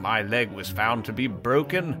afterwards, my leg was found to be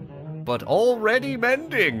broken, but already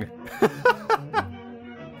mending.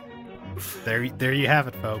 There you have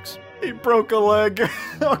it, folks. He broke a leg.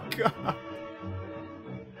 Oh, God.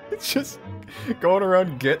 It's just going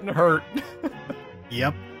around getting hurt.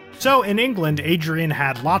 Yep. So in England, Adrian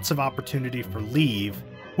had lots of opportunity for leave,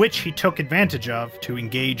 which he took advantage of to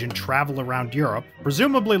engage in travel around Europe,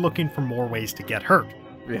 presumably looking for more ways to get hurt.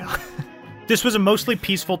 Yeah. This was a mostly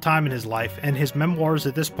peaceful time in his life, and his memoirs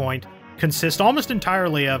at this point consist almost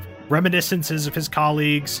entirely of reminiscences of his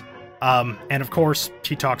colleagues, And of course,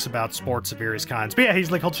 he talks about sports of various kinds. But yeah,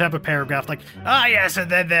 he'll just have a paragraph like, "Ah, yes, and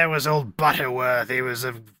then there was old Butterworth. He was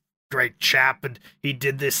a great chap, and he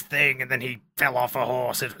did this thing, and then he fell off a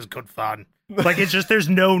horse. It was good fun." Like, it's just, there's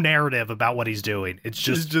no narrative about what he's doing. It's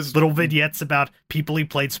just little vignettes about people he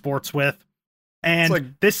played sports with. And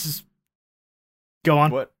like, this is... Go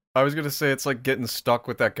on. What? I was going to say, it's like getting stuck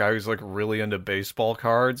with that guy who's like really into baseball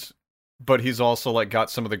cards, but he's also like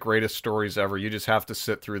got some of the greatest stories ever. You just have to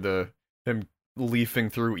sit through him leafing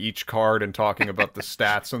through each card and talking about the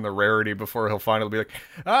stats and the rarity before he'll finally be like,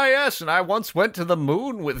 "Ah, yes, and I once went to the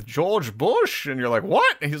moon with George Bush." And you're like,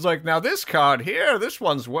 "What?" And he's like, "Now this card here, this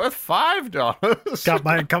one's worth $5.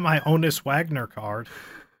 Got my Honus Wagner card.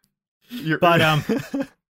 But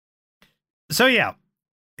so yeah,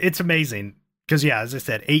 it's amazing because yeah, as I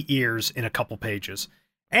said, 8 years in a couple pages,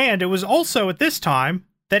 and it was also at this time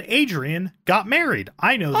that Adrian got married.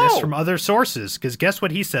 I know this from other sources because guess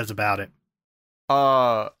what he says about it.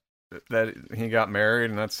 That he got married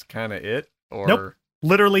and that's kind of it? Or... Nope.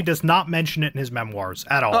 Literally does not mention it in his memoirs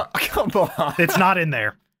at all. Come on. It's not in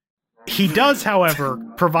there. He does, however,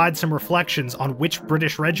 provide some reflections on which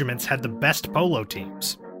British regiments had the best polo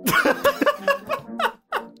teams.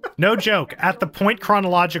 No joke. At the point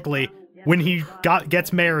chronologically when he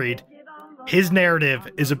gets married, his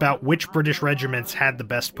narrative is about which British regiments had the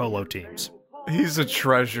best polo teams. He's a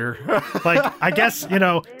treasure. Like, I guess,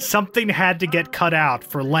 something had to get cut out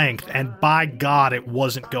for length, and by God, it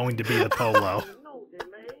wasn't going to be the polo.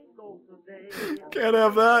 Can't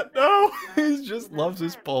have that. No, he just loves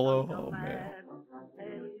his polo. Oh, man.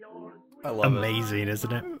 I love Amazing,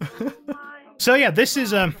 isn't it? So, yeah, this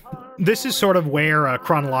is sort of where,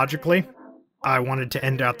 chronologically, I wanted to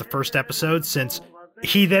end out the first episode, since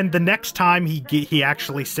he then, the next time he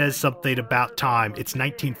actually says something about time, it's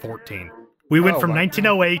 1914. We went from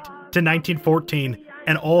 1908 to 1914,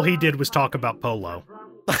 and all he did was talk about polo.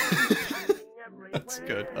 That's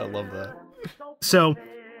good. I love that. So,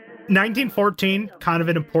 1914, kind of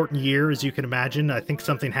an important year, as you can imagine. I think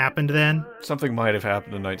something happened then. Something might have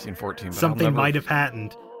happened in 1914. But something might have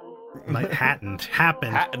happened.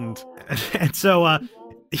 Happened. And so,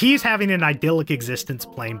 he's having an idyllic existence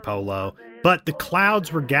playing polo, but the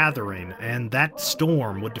clouds were gathering, and that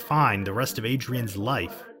storm would define the rest of Adrian's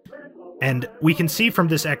life. And we can see from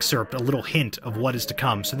this excerpt a little hint of what is to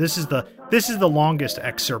come. So this is the longest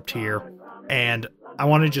excerpt here, and I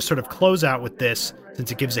want to just sort of close out with this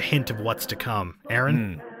since it gives a hint of what's to come.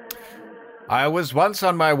 Aaron? I was once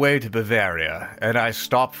on my way to Bavaria, and I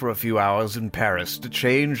stopped for a few hours in Paris to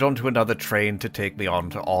change onto another train to take me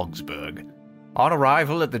on to Augsburg. On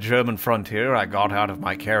arrival at the German frontier, I got out of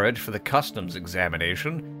my carriage for the customs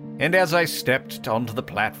examination, and as I stepped onto the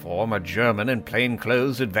platform, a German in plain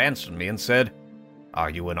clothes advanced on me and said, "Are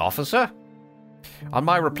you an officer?" On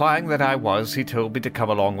my replying that I was, he told me to come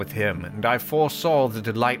along with him, and I foresaw the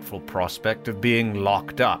delightful prospect of being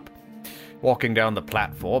locked up. Walking down the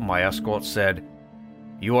platform, my escort said,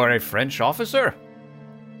 "You are a French officer?"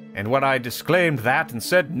 And when I disclaimed that and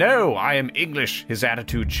said, "No, I am English," his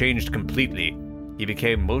attitude changed completely. He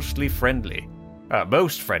became most friendly,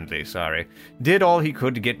 did all he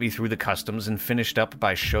could to get me through the customs and finished up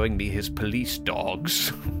by showing me his police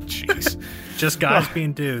dogs. Jeez. Just guys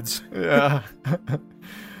being dudes. Yeah.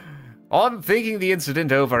 On thinking the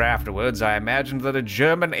incident over afterwards, I imagined that a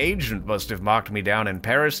German agent must have marked me down in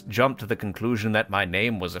Paris, jumped to the conclusion that my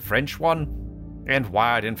name was a French one, and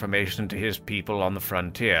wired information to his people on the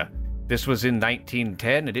frontier. This was in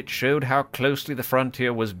 1910, and it showed how closely the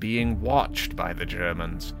frontier was being watched by the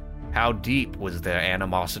Germans. How deep was their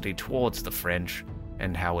animosity towards the French,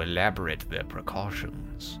 and how elaborate their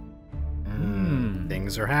precautions.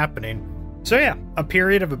 Things are happening. So yeah, a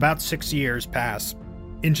period of about 6 years pass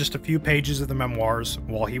in just a few pages of the memoirs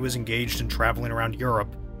while he was engaged in traveling around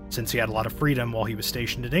Europe, since he had a lot of freedom while he was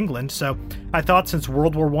stationed in England. So I thought since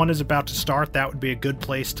World War I is about to start, that would be a good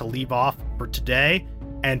place to leave off for today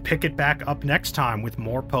and pick it back up next time with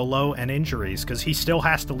more polo and injuries, because he still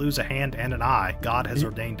has to lose a hand and an eye. God has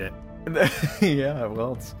ordained it. Yeah,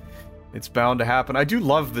 well, it's bound to happen. I do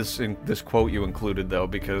love this quote you included, though,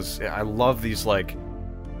 because I love these, like...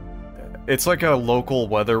 It's like a local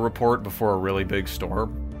weather report before a really big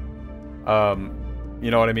storm. You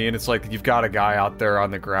know what I mean? It's like you've got a guy out there on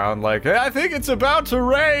the ground like, "Hey, I think it's about to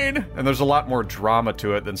rain!" And there's a lot more drama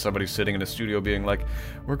to it than somebody sitting in a studio being like,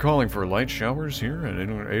 "We're calling for light showers here at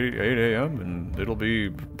 8 a.m. and it'll be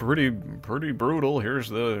pretty brutal. Here's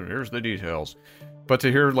the details." But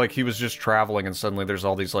to hear, like, he was just traveling and suddenly there's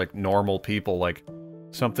all these, like, normal people, like,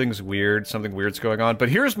 something weird's going on. But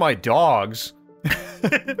here's my dogs.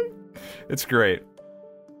 It's great.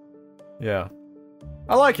 Yeah.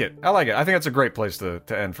 I like it. I think that's a great place to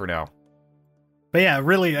end for now. But yeah,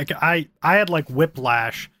 really, like, I had like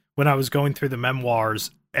whiplash when I was going through the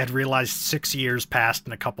memoirs and realized 6 years passed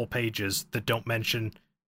in a couple pages that don't mention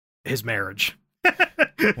his marriage.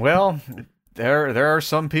 Well, there are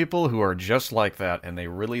some people who are just like that, and they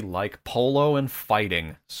really like polo and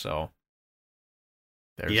fighting. So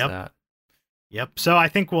there's that. Yep. So I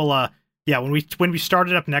think we'll when we start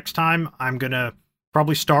it up next time, I'm gonna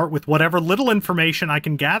probably start with whatever little information I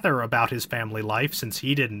can gather about his family life, since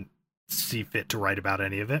he didn't see fit to write about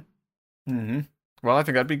any of it. Mm-hmm. Well, I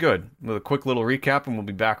think that'd be good. With a quick little recap, and we'll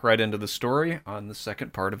be back right into the story on the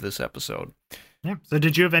second part of this episode. Yeah. So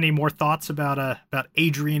did you have any more thoughts about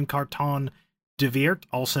Adrian Carton de Weert,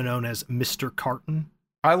 also known as Mr. Carton?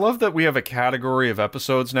 I love that we have a category of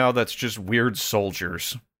episodes now that's just weird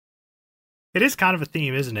soldiers. It is kind of a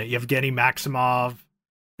theme, isn't it? Yevgeny Maximov,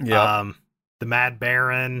 the Mad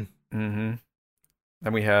Baron. Mm-hmm.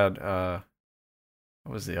 Then we had, what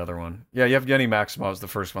was the other one? Yeah, Yevgeny Maximov is the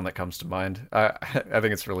first one that comes to mind. I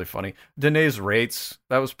think it's really funny. Dene's Rates,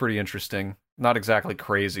 that was pretty interesting. Not exactly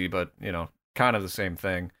crazy, but, kind of the same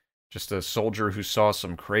thing. Just a soldier who saw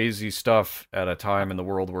some crazy stuff at a time in the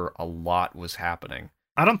world where a lot was happening.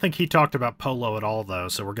 I don't think he talked about polo at all, though,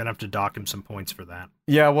 so we're gonna have to dock him some points for that.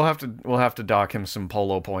 Yeah, we'll have to dock him some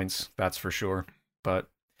polo points, that's for sure. But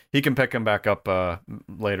he can pick him back up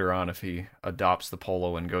later on if he adopts the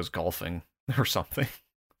polo and goes golfing or something.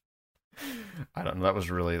 I don't know. That was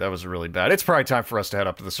really bad. It's probably time for us to head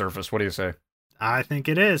up to the surface. What do you say? I think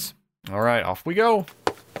it is. All right, off we go.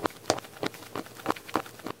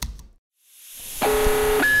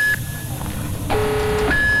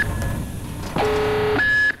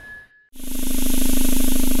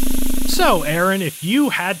 So, Aaron, if you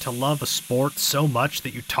had to love a sport so much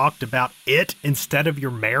that you talked about it instead of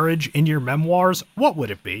your marriage in your memoirs, what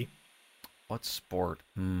would it be? What sport?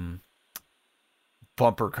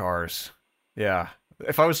 Bumper cars. Yeah.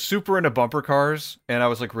 If I was super into bumper cars and I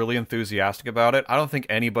was like really enthusiastic about it, I don't think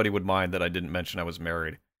anybody would mind that I didn't mention I was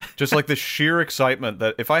married. Just like the sheer excitement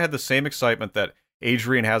that if I had the same excitement that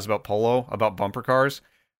Adrian has about polo, about bumper cars,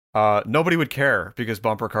 nobody would care because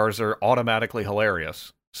bumper cars are automatically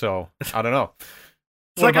hilarious. So, I don't know.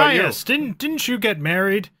 It's like, yes, didn't you get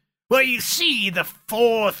married? Well, you see, the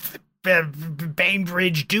 4th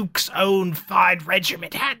Bainbridge Duke's Own Fine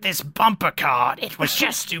Regiment had this bumper car. It was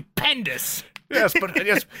just stupendous. Yes,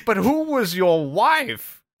 but who was your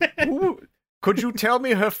wife? Could you tell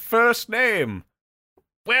me her first name?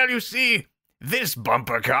 Well, you see, this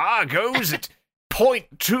bumper car goes at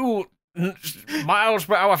 0.2 miles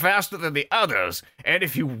per hour faster than the others, and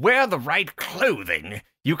if you wear the right clothing,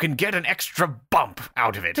 you can get an extra bump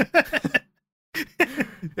out of it.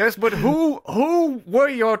 Yes, but who were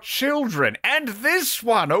your children? And this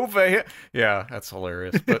one over here. Yeah, that's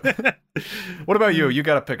hilarious. But what about you? You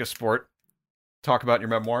got to pick a sport. Talk about your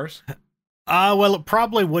memoirs. Well, it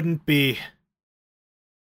probably wouldn't be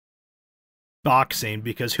boxing,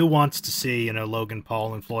 because who wants to see, Logan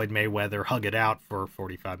Paul and Floyd Mayweather hug it out for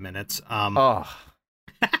 45 minutes? No,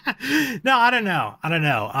 I don't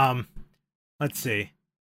know. Let's see.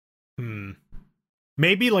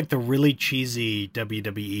 Maybe like the really cheesy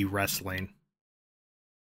WWE wrestling.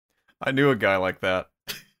 I knew a guy like that.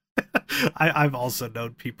 I've also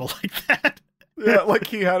known people like that. Yeah, like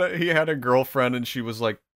he had a girlfriend and she was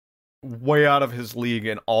like way out of his league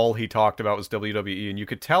and all he talked about was WWE, and you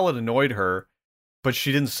could tell it annoyed her, but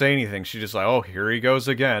she didn't say anything. She just like, oh, here he goes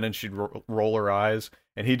again, and she'd roll her eyes,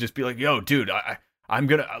 and he'd just be like, yo, dude,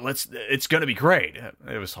 it's gonna be great.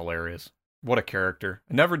 It was hilarious. What a character.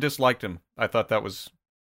 I never disliked him. I thought that was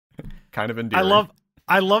kind of endearing.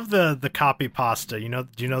 I love the copy pasta.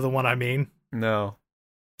 Do you know the one I mean? No.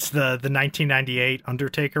 It's the 1998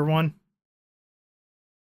 Undertaker one.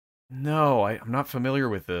 No, I'm not familiar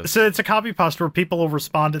with this. So it's a copy pasta where people will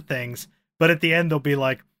respond to things, but at the end they'll be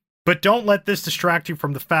like, but don't let this distract you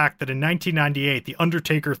from the fact that in 1998, The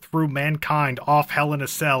Undertaker threw Mankind off Hell in a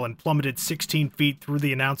Cell and plummeted 16 feet through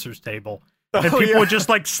the announcer's table. And people would just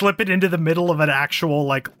like slip it into the middle of an actual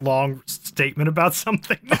like long statement about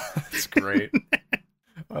something. That's great.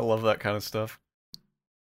 I love that kind of stuff.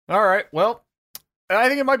 All right, well, I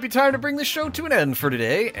think it might be time to bring the show to an end for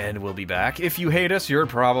today, and we'll be back. If you hate us, you're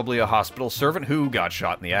probably a hospital servant who got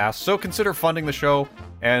shot in the ass, so consider funding the show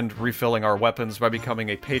and refilling our weapons by becoming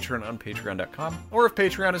a patron on patreon.com. Or if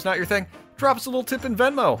Patreon is not your thing, drop us a little tip in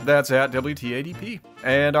Venmo. That's at WTADP.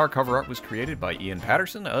 And our cover art was created by Ian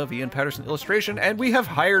Patterson of Ian Patterson Illustration, and we have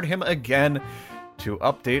hired him again to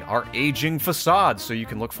update our aging facade, so you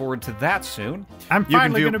can look forward to that soon. I'm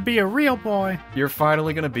finally going to be a real boy. You're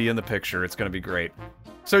finally going to be in the picture. It's going to be great.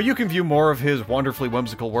 So you can view more of his wonderfully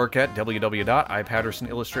whimsical work at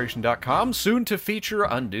www.ipattersonillustration.com, soon to feature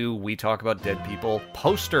a new We Talk About Dead People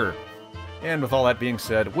poster. And with all that being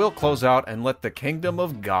said, we'll close out and let the kingdom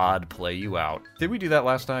of God play you out. Did we do that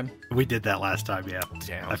last time? We did that last time, yeah.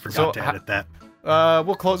 Damn. I forgot to edit that.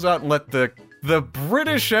 We'll close out and let the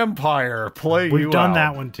British Empire play you out. We've done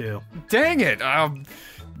that one too. Dang it!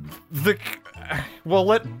 We'll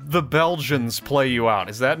let the Belgians play you out.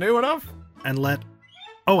 Is that new enough? And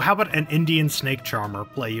how about an Indian snake charmer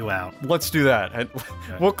play you out? Let's do that. And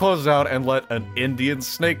we'll close out and let an Indian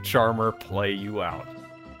snake charmer play you out.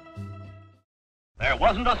 There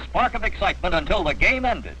wasn't a spark of excitement until the game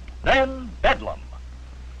ended. Then, Bedlam.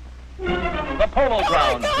 The Polo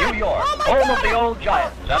Grounds, New York, home of the old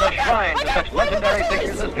Giants, and a shrine to such legendary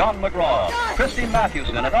figures as John McGraw, Christy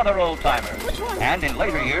Mathewson, and other old-timers. And in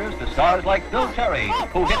later years, to stars like Bill Terry,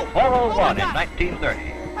 who hit 401 in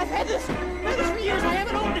 1930. I've had this for years. I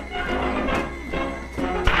haven't owned it.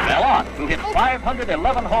 Belmont, who hit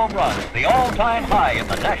 511 home runs, the all-time high in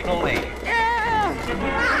the National League.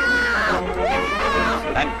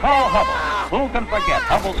 And Carl Hubble, who can forget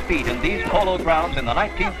Hubble's feat in these Polo Grounds in the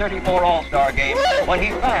 1934 All-Star Game when he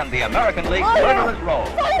fanned the American League's murderous row.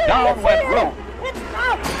 Down went Ruth.